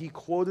God. So he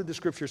quoted the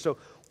scripture. So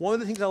one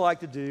of the things I like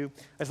to do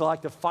is I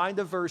like to find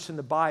a verse in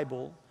the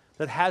Bible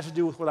that has to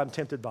do with what I'm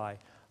tempted by.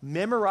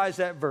 Memorize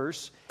that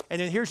verse. And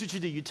then here's what you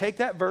do. You take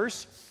that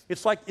verse.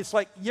 It's like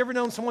you ever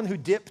known someone who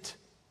dipped?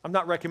 I'm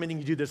not recommending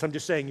you do this. I'm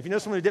just saying, if you know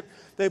someone who dipped,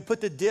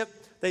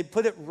 they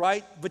put it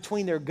right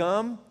between their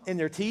gum and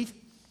their teeth,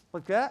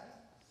 like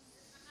that.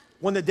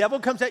 When the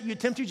devil comes at you,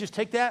 tempt you, just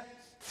take that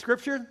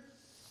scripture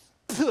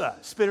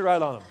spit it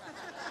right on them.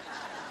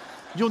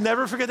 You'll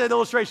never forget that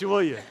illustration,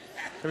 will you?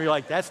 And you're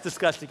like, that's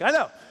disgusting. I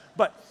know,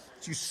 but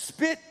you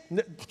spit,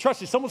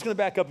 trust me, someone's going to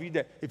back up you.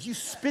 If you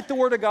spit the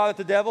word of God at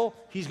the devil,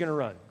 he's going to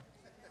run.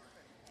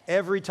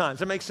 Every time.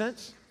 Does that make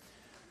sense?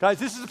 Guys,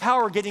 this is the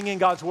power of getting in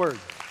God's word.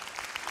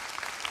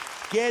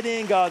 Get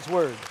in God's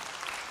word.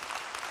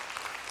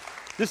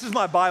 This is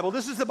my Bible.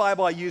 This is the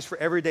Bible I use for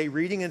everyday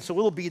reading, and it's a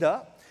little beat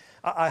up.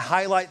 I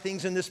highlight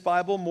things in this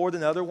Bible more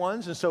than other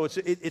ones, and so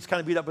it's kind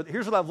of beat up. But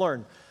here's what I've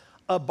learned.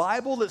 A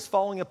Bible that's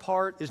falling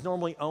apart is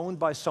normally owned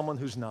by someone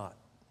who's not.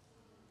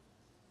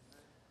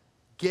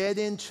 Get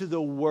into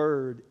the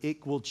Word.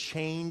 It will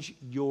change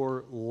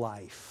your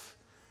life.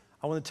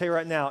 I want to tell you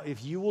right now,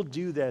 if you will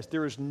do this,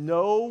 there is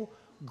no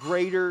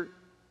greater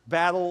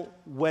battle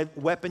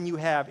weapon you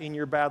have in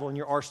your battle, in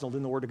your arsenal,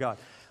 than the Word of God.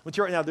 I'm going to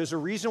tell you right now, there's a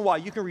reason why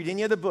you can read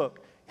any other book.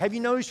 Have you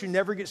noticed you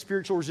never get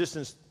spiritual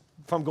resistance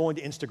from going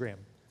to Instagram?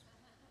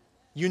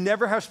 You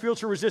never have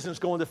spiritual resistance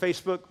going to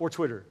Facebook or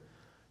Twitter.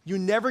 You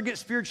never get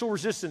spiritual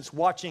resistance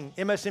watching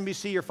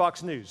MSNBC or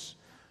Fox News.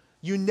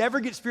 You never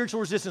get spiritual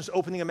resistance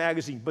opening a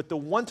magazine. But the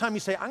one time you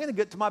say, I'm going to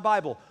get to my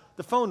Bible,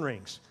 the phone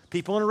rings.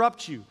 People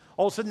interrupt you.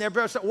 All of a sudden,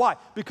 everybody says, why?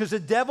 Because the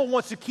devil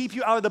wants to keep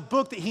you out of the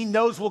book that he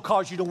knows will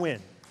cause you to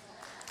win.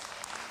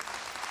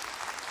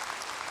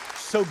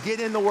 So get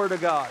in the Word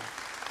of God.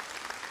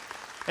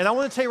 And I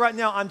want to tell you right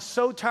now, I'm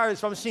so tired of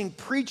this. I'm seeing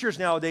preachers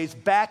nowadays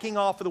backing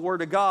off of the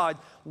Word of God.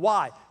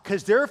 Why?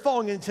 Because they're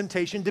falling into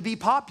temptation to be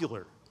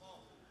popular.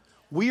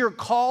 We are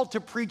called to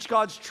preach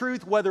God's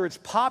truth, whether it's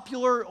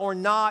popular or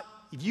not.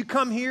 If you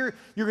come here,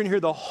 you're going to hear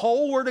the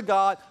whole Word of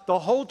God, the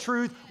whole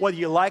truth, whether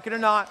you like it or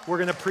not, we're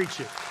going to preach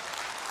it.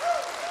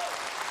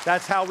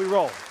 That's how we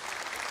roll.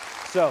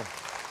 So,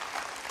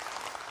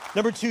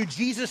 number 2,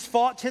 Jesus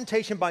fought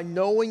temptation by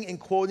knowing and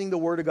quoting the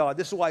Word of God.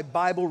 This is why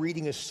Bible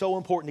reading is so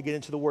important to get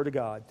into the Word of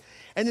God.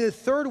 And then the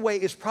third way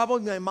is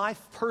probably my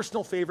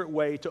personal favorite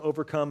way to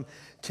overcome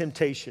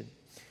temptation.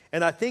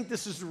 And I think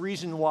this is the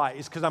reason why,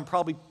 is because I'm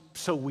probably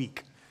so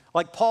weak.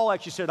 Like Paul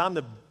actually said, I'm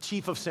the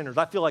chief of sinners.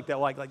 I feel like that.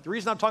 Like the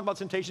reason I'm talking about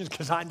temptation is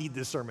because I need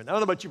this sermon. I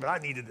don't know about you, but I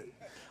needed it.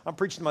 I'm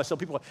preaching to myself.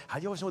 People are like, how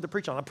do you always know what to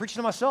preach on? I'm preaching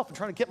to myself. I'm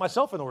trying to get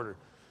myself in order.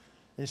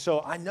 And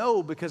so I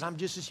know because I'm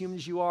just as human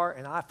as you are,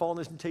 and I fall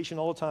into temptation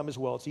all the time as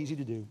well. It's easy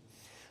to do.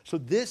 So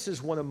this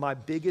is one of my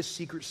biggest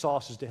secret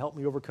sauces to help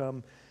me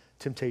overcome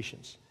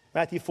temptations.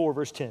 Matthew 4,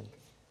 verse 10.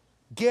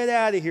 Get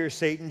out of here,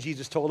 Satan,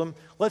 Jesus told him.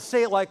 Let's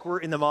say it like we're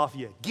in the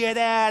mafia. Get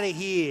out of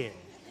here.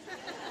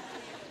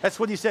 That's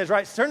what he says,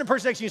 right? Turn to the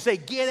person next to you and say,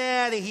 get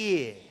out of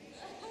here.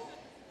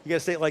 You got to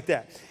say it like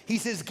that. He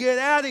says, get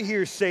out of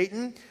here,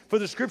 Satan, for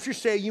the scriptures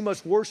say you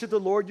must worship the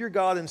Lord your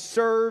God and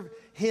serve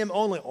him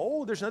only.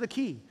 Oh, there's another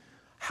key.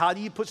 How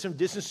do you put some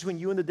distance between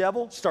you and the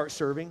devil? Start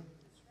serving.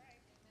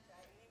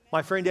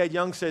 My friend Dad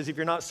Young says, if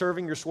you're not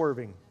serving, you're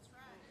swerving.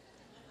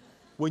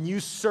 When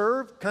you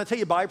serve, can I tell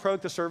you a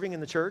byproduct of serving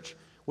in the church?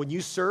 When you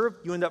serve,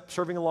 you end up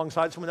serving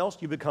alongside someone else.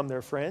 You become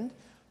their friend.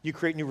 You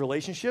create new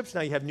relationships.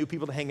 Now you have new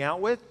people to hang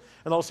out with.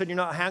 And all of a sudden, you're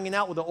not hanging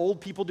out with the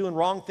old people doing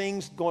wrong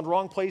things, going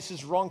wrong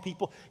places, wrong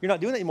people. You're not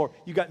doing that anymore.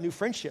 You got new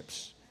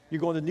friendships.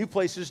 You're going to new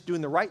places,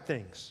 doing the right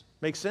things.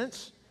 Make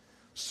sense?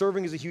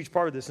 Serving is a huge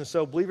part of this. And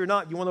so, believe it or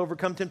not, you want to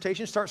overcome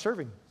temptation, start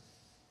serving.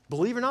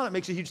 Believe it or not, it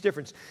makes a huge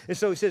difference. And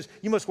so he says,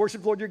 you must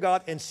worship the Lord your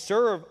God and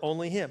serve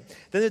only him.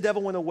 Then the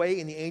devil went away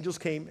and the angels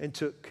came and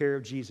took care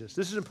of Jesus.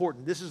 This is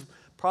important. This is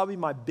probably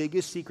my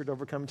biggest secret to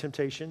overcoming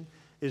temptation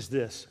is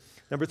this.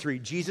 Number 3,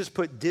 Jesus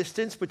put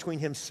distance between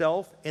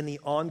himself and the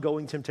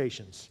ongoing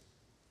temptations.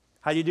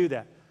 How do you do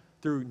that?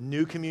 Through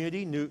new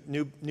community,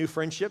 new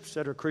friendships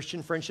that are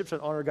Christian friendships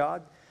that honor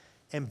God,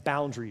 and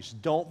boundaries.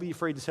 Don't be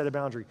afraid to set a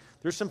boundary.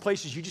 There's some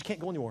places you just can't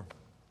go anymore.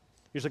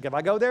 You're just like, if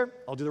I go there,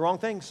 I'll do the wrong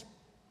things.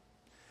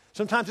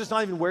 Sometimes it's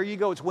not even where you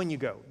go, it's when you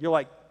go. You're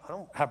like, I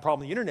don't have a problem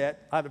with the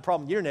internet. I have a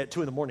problem with the internet at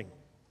 2 in the morning.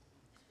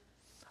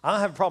 I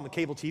don't have a problem with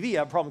cable TV. I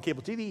have a problem with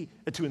cable TV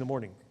at 2 in the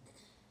morning.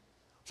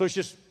 So it's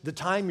just the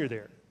time you're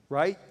there,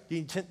 right?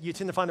 You tend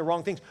to find the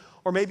wrong things.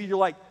 Or maybe you're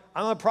like, I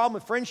don't have a problem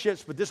with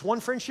friendships, but this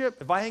one friendship,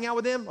 if I hang out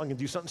with them, I'm going to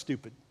do something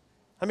stupid.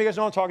 How many of you guys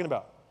know what I'm talking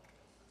about?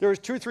 There was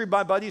 2 or 3 of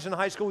my buddies in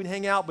high school, we'd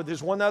hang out, but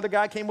there's one other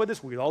guy came with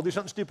us, we'd all do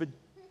something stupid.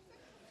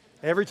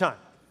 Every time,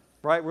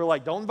 right? We're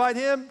like, don't invite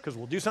him because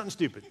we'll do something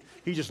stupid.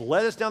 He just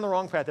led us down the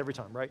wrong path every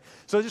time, right?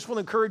 So I just want to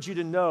encourage you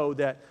to know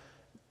that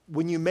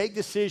when you make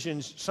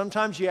decisions,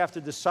 sometimes you have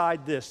to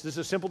decide this. This is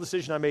a simple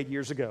decision I made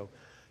years ago.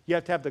 You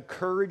have to have the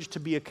courage to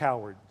be a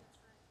coward.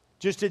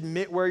 Just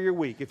admit where you're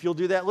weak. If you'll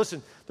do that,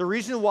 listen, the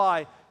reason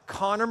why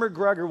Conor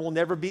McGregor will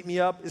never beat me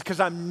up is because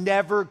I'm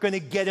never going to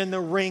get in the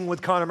ring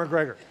with Conor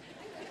McGregor.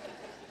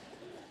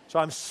 So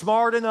I'm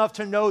smart enough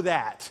to know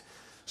that.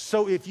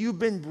 So if you've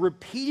been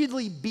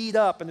repeatedly beat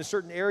up in a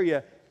certain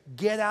area,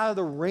 get out of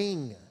the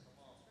ring.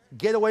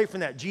 Get away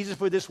from that. Jesus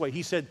put it this way.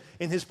 He said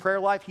in his prayer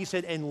life, he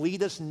said, and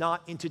lead us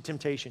not into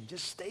temptation.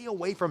 Just stay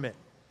away from it.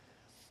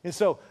 And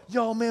so,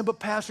 yo, man, but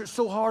pastor, it's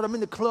so hard. I'm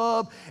in the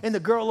club, and the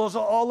girl is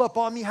all up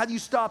on me. How do you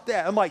stop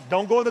that? I'm like,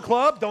 don't go to the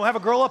club. Don't have a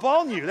girl up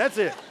on you. That's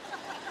it.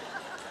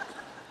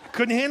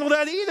 Couldn't handle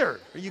that either.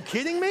 Are you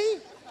kidding me?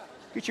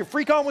 Get your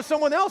freak on with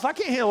someone else. I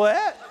can't handle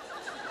that.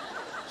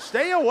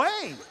 Stay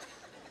away.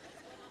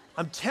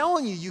 I'm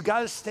telling you, you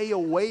got to stay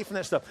away from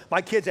that stuff.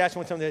 My kids asked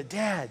me one time,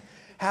 Dad,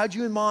 how'd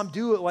you and Mom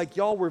do it? Like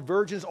y'all were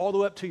virgins all the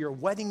way up to your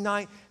wedding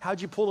night. How'd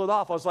you pull it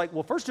off? I was like,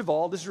 well, first of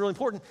all, this is really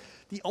important.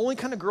 The only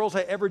kind of girls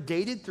I ever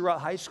dated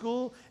throughout high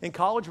school and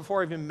college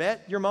before I even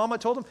met your mom, I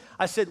told them,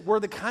 I said, were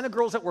the kind of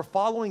girls that were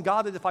following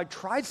God that if I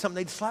tried something,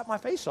 they'd slap my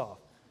face off.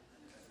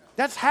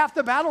 That's half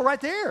the battle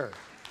right there.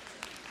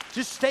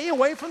 Just stay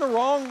away from the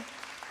wrong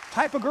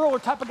type of girl or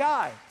type of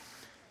guy.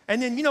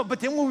 And then, but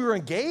then when we were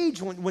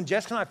engaged, when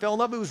Jessica and I fell in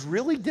love, it was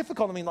really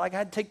difficult. I mean, like I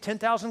had to take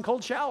 10,000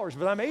 cold showers,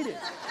 but I made it.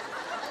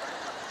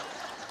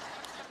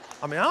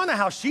 I mean, I don't know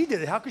how she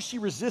did it. How could she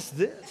resist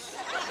this?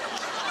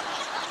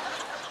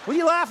 What are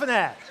you laughing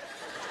at?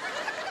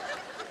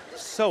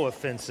 So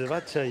offensive,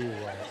 I tell you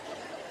what.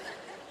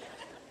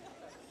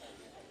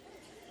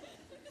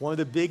 One of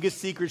the biggest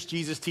secrets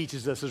Jesus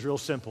teaches us is real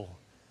simple.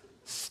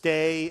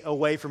 Stay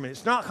away from it.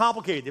 It's not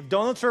complicated. If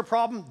donuts are a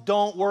problem,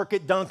 don't work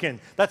at Dunkin'.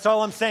 That's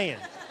all I'm saying.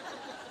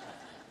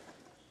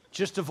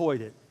 Just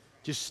avoid it.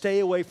 Just stay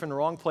away from the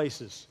wrong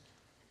places,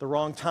 the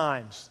wrong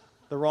times,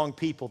 the wrong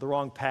people, the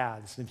wrong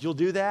paths. And if you'll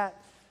do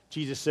that,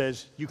 Jesus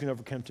says you can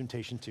overcome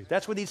temptation too.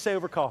 That's what he'd say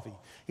over coffee.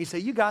 He'd say,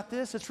 you got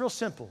this. It's real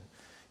simple.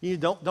 You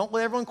don't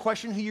let everyone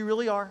question who you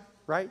really are,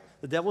 right?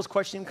 The devil's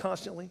questioning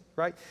constantly,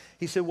 right?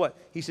 He said what?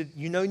 He said,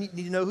 you need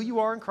to know who you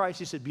are in Christ.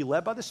 He said, be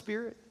led by the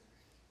Spirit.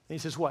 And he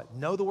says what?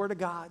 Know the word of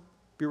God.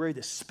 Be ready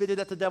to spit it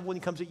at the devil when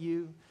he comes at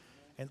you.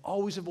 And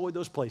always avoid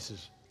those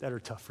places that are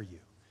tough for you.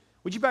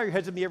 Would you bow your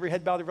heads with me, every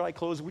head bowed, every eye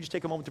closed? Would you just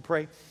take a moment to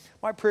pray?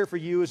 My prayer for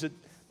you is that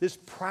this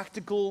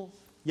practical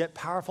yet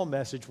powerful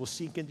message will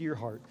sink into your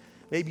heart.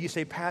 Maybe you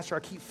say, Pastor, I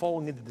keep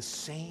falling into the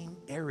same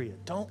area.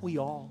 Don't we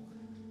all?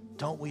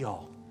 Don't we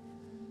all?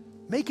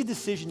 Make a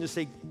decision to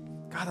say,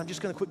 God, I'm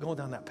just going to quit going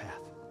down that path.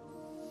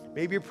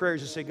 Maybe your prayer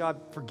is to say, God,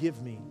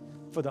 forgive me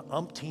for the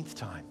umpteenth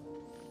time.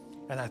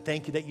 And I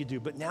thank you that you do.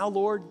 But now,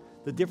 Lord,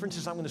 the difference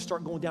is I'm going to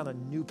start going down a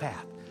new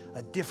path,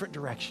 a different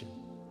direction.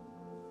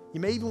 You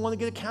may even want to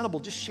get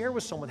accountable. Just share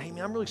with someone, hey,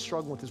 man, I'm really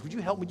struggling with this. Would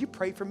you help me? Would you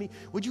pray for me?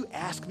 Would you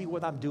ask me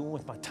what I'm doing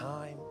with my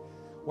time,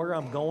 where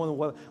I'm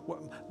going?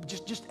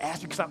 Just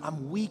ask me because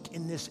I'm weak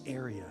in this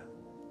area.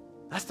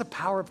 That's the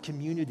power of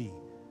community,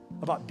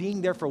 about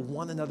being there for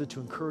one another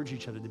to encourage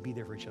each other, to be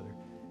there for each other.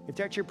 If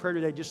that's your prayer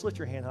today, just lift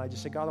your hand high.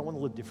 Just say, God, I want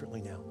to live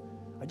differently now.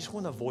 I just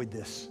want to avoid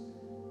this.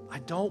 I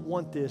don't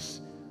want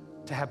this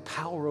to have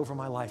power over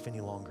my life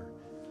any longer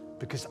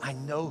because I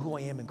know who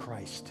I am in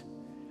Christ.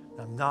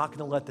 I'm not going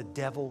to let the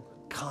devil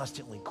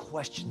constantly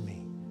question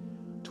me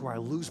to where I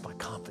lose my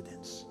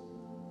confidence.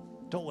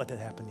 Don't let that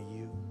happen to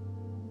you.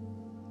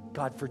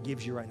 God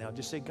forgives you right now.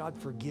 Just say, God,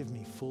 forgive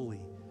me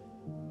fully.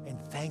 And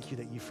thank you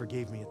that you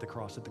forgave me at the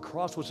cross, that the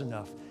cross was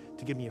enough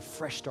to give me a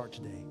fresh start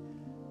today.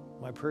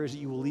 My prayer is that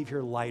you will leave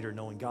here lighter,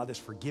 knowing God has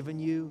forgiven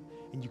you,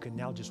 and you can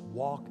now just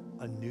walk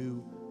a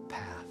new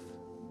path.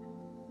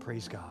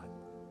 Praise God.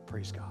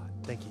 Praise God.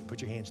 Thank you.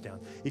 Put your hands down.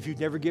 If you've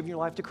never given your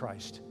life to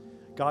Christ,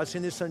 God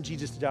sent his son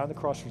Jesus to die on the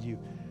cross for you.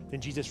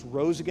 Then Jesus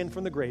rose again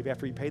from the grave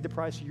after he paid the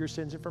price for your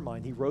sins and for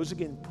mine. He rose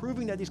again,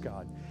 proving that he's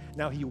God.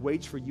 Now he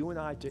waits for you and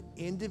I to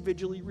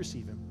individually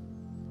receive him.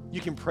 You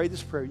can pray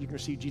this prayer. You can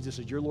receive Jesus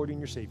as your Lord and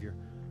your Savior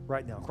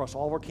right now. Across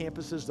all of our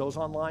campuses, those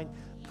online,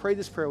 pray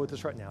this prayer with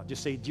us right now.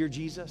 Just say, Dear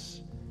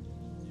Jesus,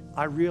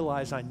 I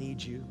realize I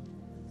need you.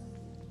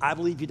 I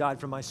believe you died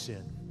for my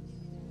sin.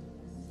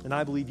 And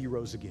I believe you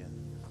rose again.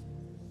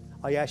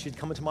 I ask you to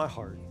come into my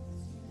heart,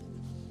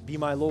 be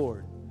my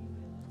Lord,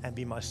 and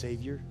be my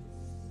Savior.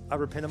 I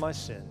repent of my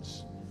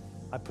sins.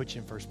 I put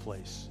you in first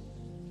place.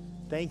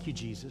 Thank you,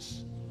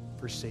 Jesus,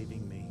 for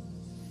saving me.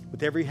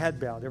 With every head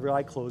bowed, every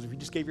eye closed, if you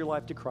just gave your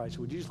life to Christ,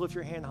 would you just lift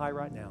your hand high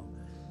right now?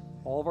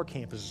 All of our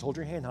campuses, hold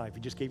your hand high if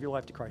you just gave your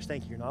life to Christ.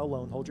 Thank you. You're not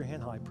alone. Hold your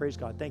hand high. Praise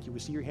God. Thank you. We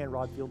see your hand,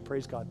 Rodfield.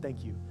 Praise God.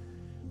 Thank you.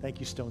 Thank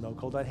you, Stone Oak.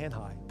 Hold that hand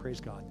high. Praise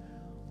God.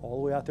 All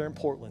the way out there in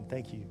Portland.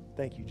 Thank you.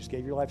 Thank you. Just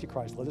gave your life to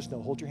Christ. Let us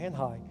know. Hold your hand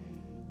high.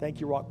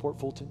 Thank you, Rockport,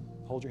 Fulton.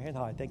 Hold your hand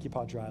high. Thank you,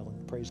 Padre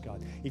Island. Praise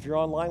God. If you're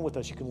online with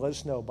us, you can let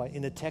us know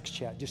in the text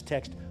chat. Just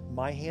text,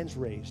 my hand's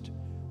raised,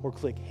 or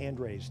click hand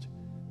raised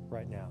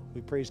right now.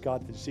 We praise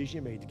God for the decision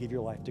you made to give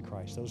your life to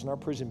Christ. Those in our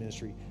prison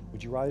ministry,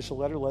 would you write us a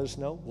letter? Let us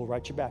know. We'll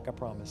write you back, I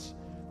promise,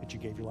 that you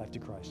gave your life to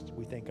Christ.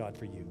 We thank God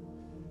for you.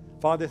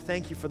 Father,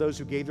 thank you for those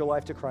who gave their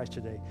life to Christ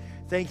today.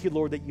 Thank you,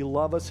 Lord, that you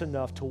love us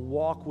enough to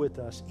walk with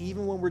us,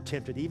 even when we're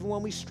tempted, even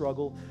when we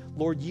struggle.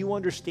 Lord, you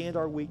understand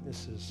our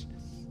weaknesses,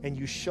 and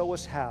you show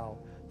us how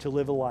to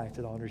live a life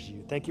that honors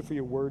you. Thank you for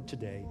your word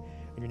today.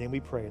 In your name we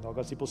pray. And all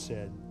God's people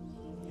said,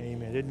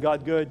 amen. Isn't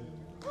God good?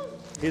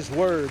 His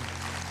word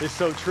is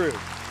so true.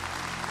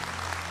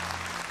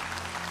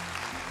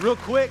 Real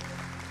quick,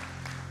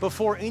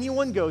 before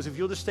anyone goes, if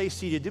you'll just stay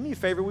seated, do me a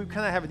favor. We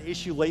kind of have an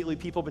issue lately.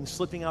 People have been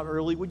slipping out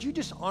early. Would you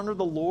just honor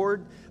the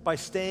Lord by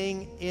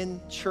staying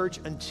in church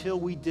until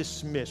we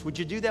dismiss? Would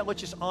you do that?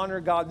 Let's just honor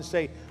God and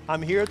say,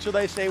 I'm here till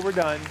they say we're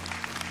done.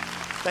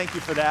 Thank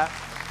you for that.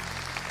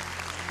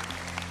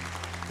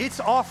 It's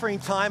offering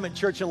time at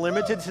Church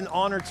Unlimited. It's an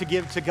honor to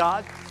give to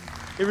God.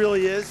 It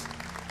really is.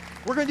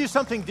 We're going to do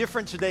something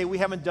different today we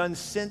haven't done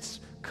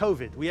since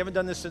COVID. We haven't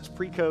done this since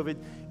pre-COVID.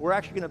 We're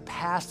actually going to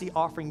pass the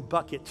offering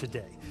bucket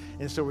today.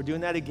 And so we're doing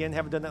that again.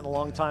 Haven't done that in a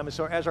long time. And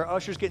so as our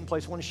ushers get in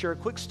place, I want to share a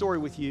quick story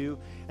with you.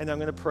 And I'm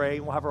going to pray.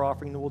 And we'll have our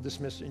offering. And then we'll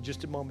dismiss it in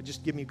just a moment.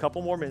 Just give me a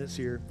couple more minutes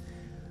here.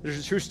 There's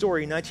a true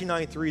story. In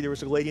 1993, there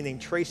was a lady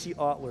named Tracy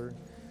Ottler.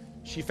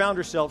 She found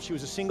herself. She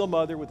was a single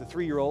mother with a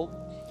 3-year-old.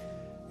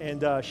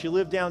 And she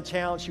lived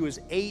downtown. She was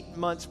 8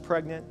 months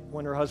pregnant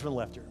when her husband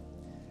left her.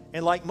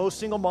 And like most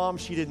single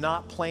moms, she did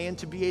not plan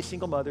to be a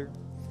single mother.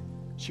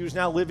 She was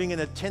now living in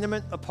a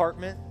tenement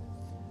apartment,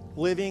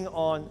 living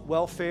on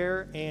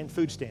welfare and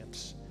food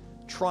stamps,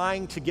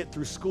 trying to get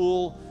through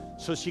school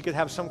so she could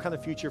have some kind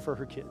of future for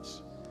her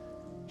kids.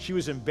 She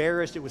was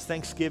embarrassed. It was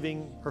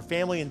Thanksgiving. Her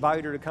family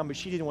invited her to come, but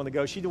she didn't want to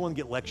go. She didn't want to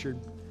get lectured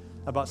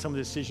about some of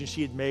the decisions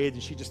she had made,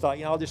 and she just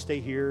thought, I'll just stay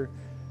here.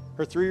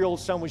 Her 3-year-old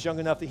son was young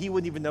enough that he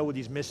wouldn't even know what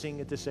he's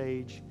missing at this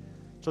age.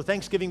 So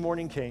Thanksgiving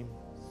morning came.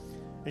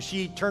 And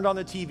she turned on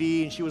the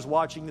TV and she was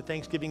watching the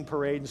Thanksgiving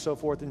parade and so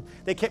forth. And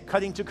they kept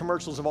cutting to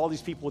commercials of all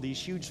these people with these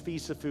huge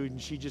feasts of food.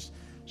 And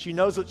she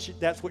knows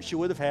that's what she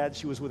would have had.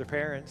 She was with her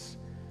parents.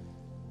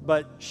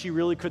 But she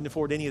really couldn't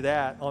afford any of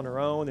that on her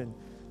own. And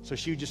so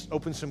she just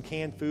opened some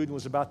canned food and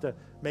was about to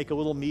make a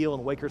little meal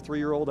and wake her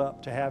 3-year-old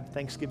up to have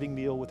Thanksgiving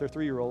meal with her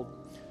 3-year-old.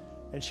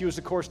 And she was,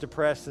 of course,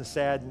 depressed and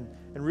sad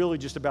and really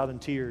just about in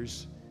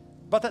tears.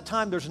 About that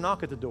time, there's a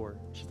knock at the door.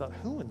 She thought,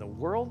 who in the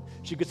world?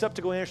 She gets up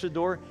to go answer the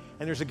door,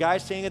 and there's a guy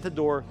standing at the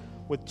door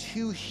with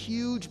 2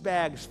 huge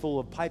bags full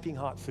of piping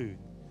hot food.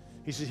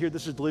 He says, here,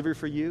 this is delivery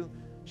for you.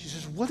 She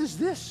says, what is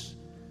this?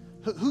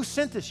 Who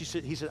sent this? He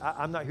said,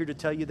 I'm not here to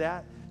tell you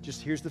that.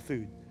 Just here's the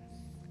food.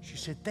 She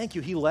said, thank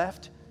you. He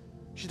left.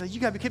 She said, you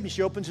got to be kidding me.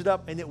 She opens it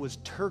up, and it was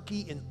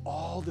turkey and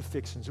all the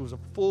fixings. It was a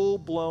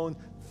full-blown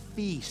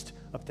feast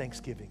of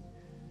Thanksgiving.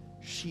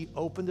 She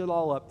opened it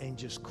all up and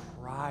just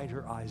cried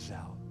her eyes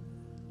out.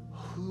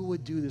 Who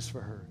would do this for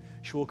her?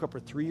 She woke up her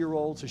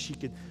 3-year-old so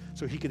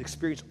he could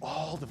experience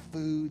all the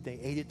food. They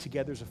ate it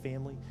together as a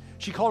family.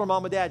 She called her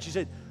mom and dad. She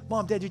said,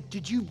 Mom, Dad,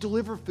 did you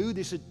deliver food?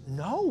 They said,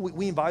 no,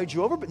 we invited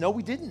you over, but no,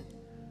 we didn't.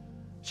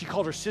 She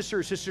called her sister.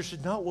 Her sister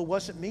said, no, well, it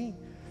wasn't me.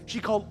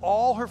 She called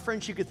all her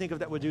friends she could think of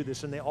that would do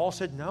this, and they all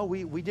said, no,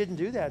 we didn't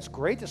do that. It's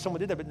great that someone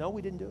did that, but no,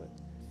 we didn't do it.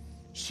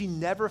 She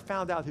never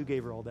found out who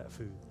gave her all that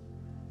food,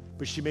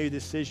 but she made a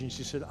decision.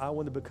 She said, I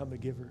want to become a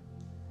giver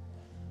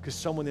because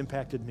someone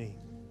impacted me.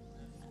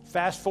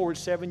 Fast forward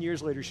 7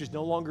 years later, she's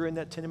no longer in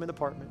that tenement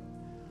apartment,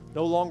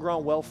 no longer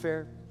on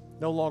welfare,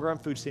 no longer on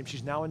food stamps.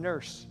 She's now a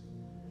nurse.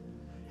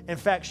 In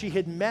fact, she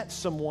had met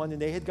someone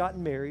and they had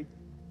gotten married.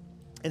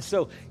 And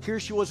so here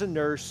she was a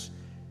nurse,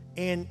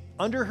 and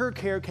under her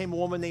care came a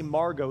woman named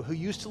Margot who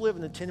used to live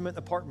in the tenement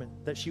apartment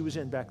that she was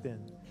in back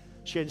then.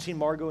 She hadn't seen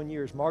Margot in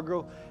years.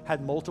 Margot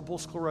had multiple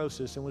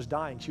sclerosis and was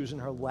dying. She was in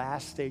her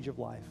last stage of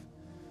life.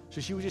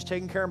 So she was just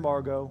taking care of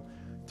Margot.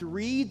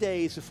 3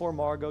 days before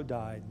Margot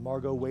died,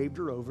 Margot waved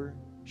her over.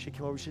 She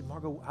came over and said,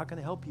 Margot, how can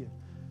I help you?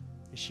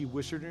 And she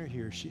whispered in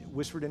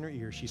her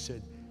ear, she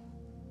said,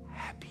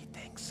 Happy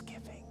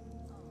Thanksgiving.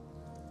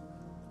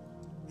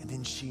 And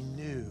then she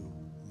knew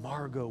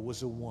Margot was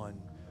the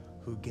one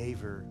who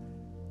gave her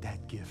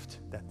that gift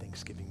that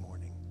Thanksgiving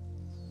morning.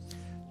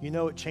 You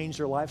know, it changed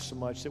her life so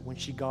much that when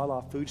she got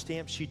off food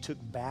stamps, she took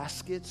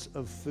baskets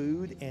of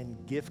food and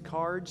gift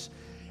cards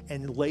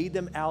and laid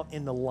them out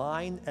in the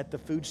line at the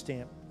food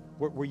stamp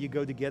where you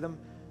go to get them,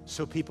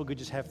 so people could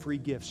just have free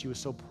gifts. She was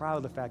so proud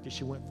of the fact that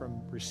she went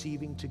from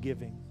receiving to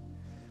giving.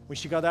 When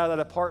she got out of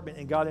that apartment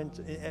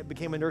and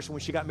became a nurse, and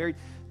when she got married,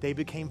 they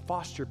became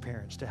foster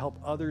parents to help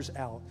others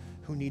out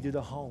who needed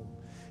a home.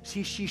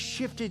 See, she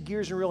shifted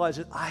gears and realized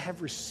that I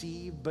have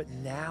received, but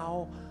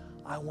now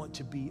I want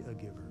to be a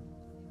giver.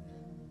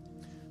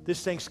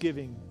 This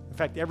Thanksgiving, in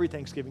fact, every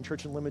Thanksgiving,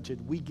 Church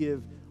Unlimited, we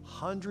give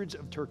hundreds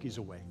of turkeys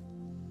away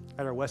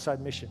at our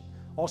Westside Mission.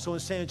 Also in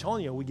San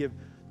Antonio, we give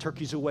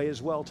turkeys away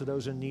as well to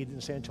those in need in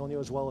San Antonio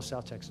as well as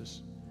South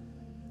Texas.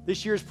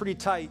 This year is pretty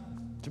tight.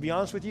 To be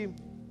honest with you,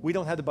 we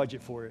don't have the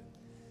budget for it.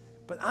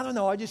 But I don't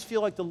know, I just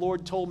feel like the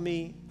Lord told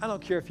me, I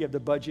don't care if you have the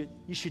budget,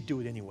 you should do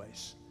it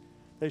anyways.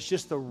 It's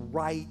just the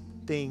right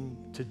thing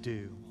to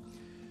do.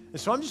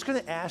 And so I'm just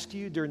going to ask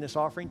you during this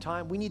offering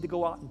time, we need to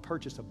go out and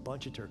purchase a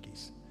bunch of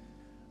turkeys.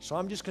 So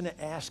I'm just going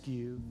to ask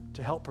you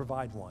to help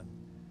provide one.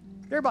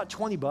 They're about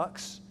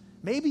 $20.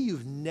 Maybe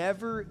you've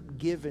never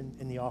given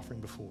in the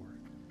offering before.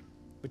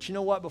 But you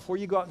know what? Before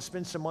you go out and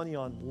spend some money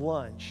on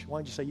lunch, why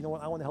don't you say, you know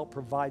what? I want to help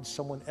provide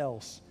someone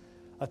else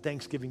a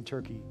Thanksgiving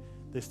turkey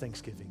this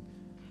Thanksgiving.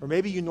 Or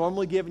maybe you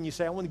normally give and you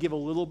say, I want to give a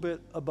little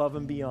bit above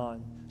and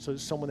beyond so that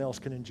someone else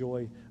can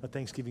enjoy a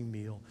Thanksgiving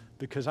meal.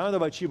 Because I don't know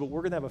about you, but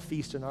we're going to have a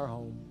feast in our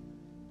home.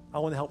 I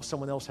want to help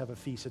someone else have a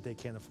feast that they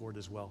can't afford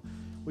as well.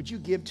 Would you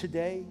give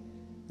today?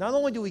 Not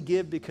only do we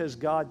give because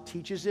God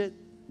teaches it,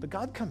 but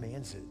God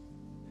commands it.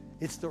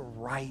 It's the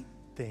right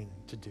thing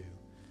to do.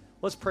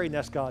 Let's pray and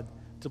ask God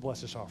to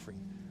bless this offering.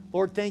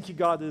 Lord, thank you,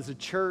 God, that as a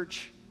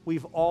church,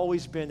 we've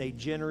always been a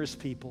generous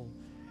people.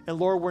 And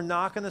Lord, we're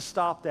not going to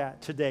stop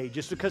that today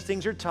just because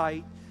things are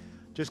tight,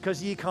 Just because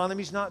the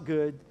economy's not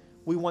good,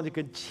 we want to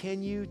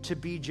continue to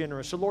be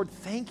generous. So Lord,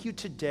 thank you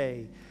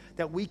today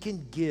that we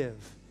can give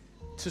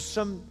to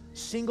some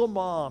single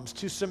moms,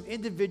 to some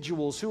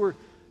individuals who are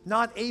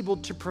not able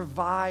to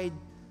provide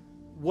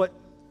what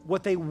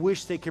they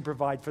wish they could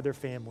provide for their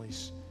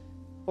families.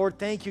 Lord,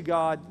 thank you,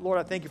 God. Lord,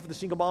 I thank you for the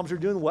single moms who are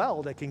doing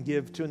well that can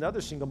give to another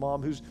single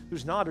mom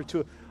who's not, or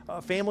to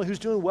a family who's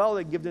doing well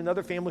that can give to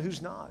another family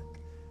who's not.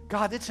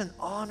 God, it's an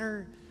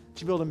honor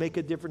to be able to make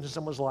a difference in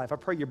someone's life. I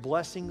pray your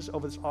blessings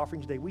over this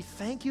offering today. We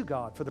thank you,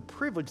 God, for the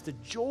privilege, the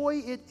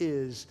joy it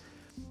is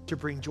to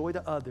bring joy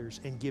to others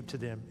and give to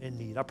them in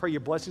need. I pray your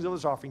blessings over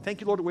this offering.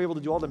 Thank you, Lord, that we're able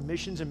to do all the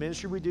missions and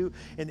ministry we do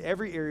in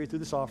every area through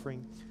this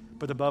offering.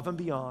 But above and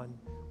beyond,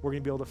 we're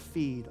going to be able to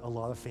feed a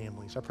lot of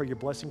families. I pray your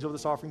blessings over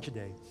this offering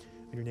today.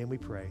 In your name we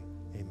pray,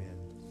 amen.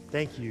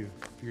 Thank you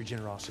for your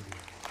generosity.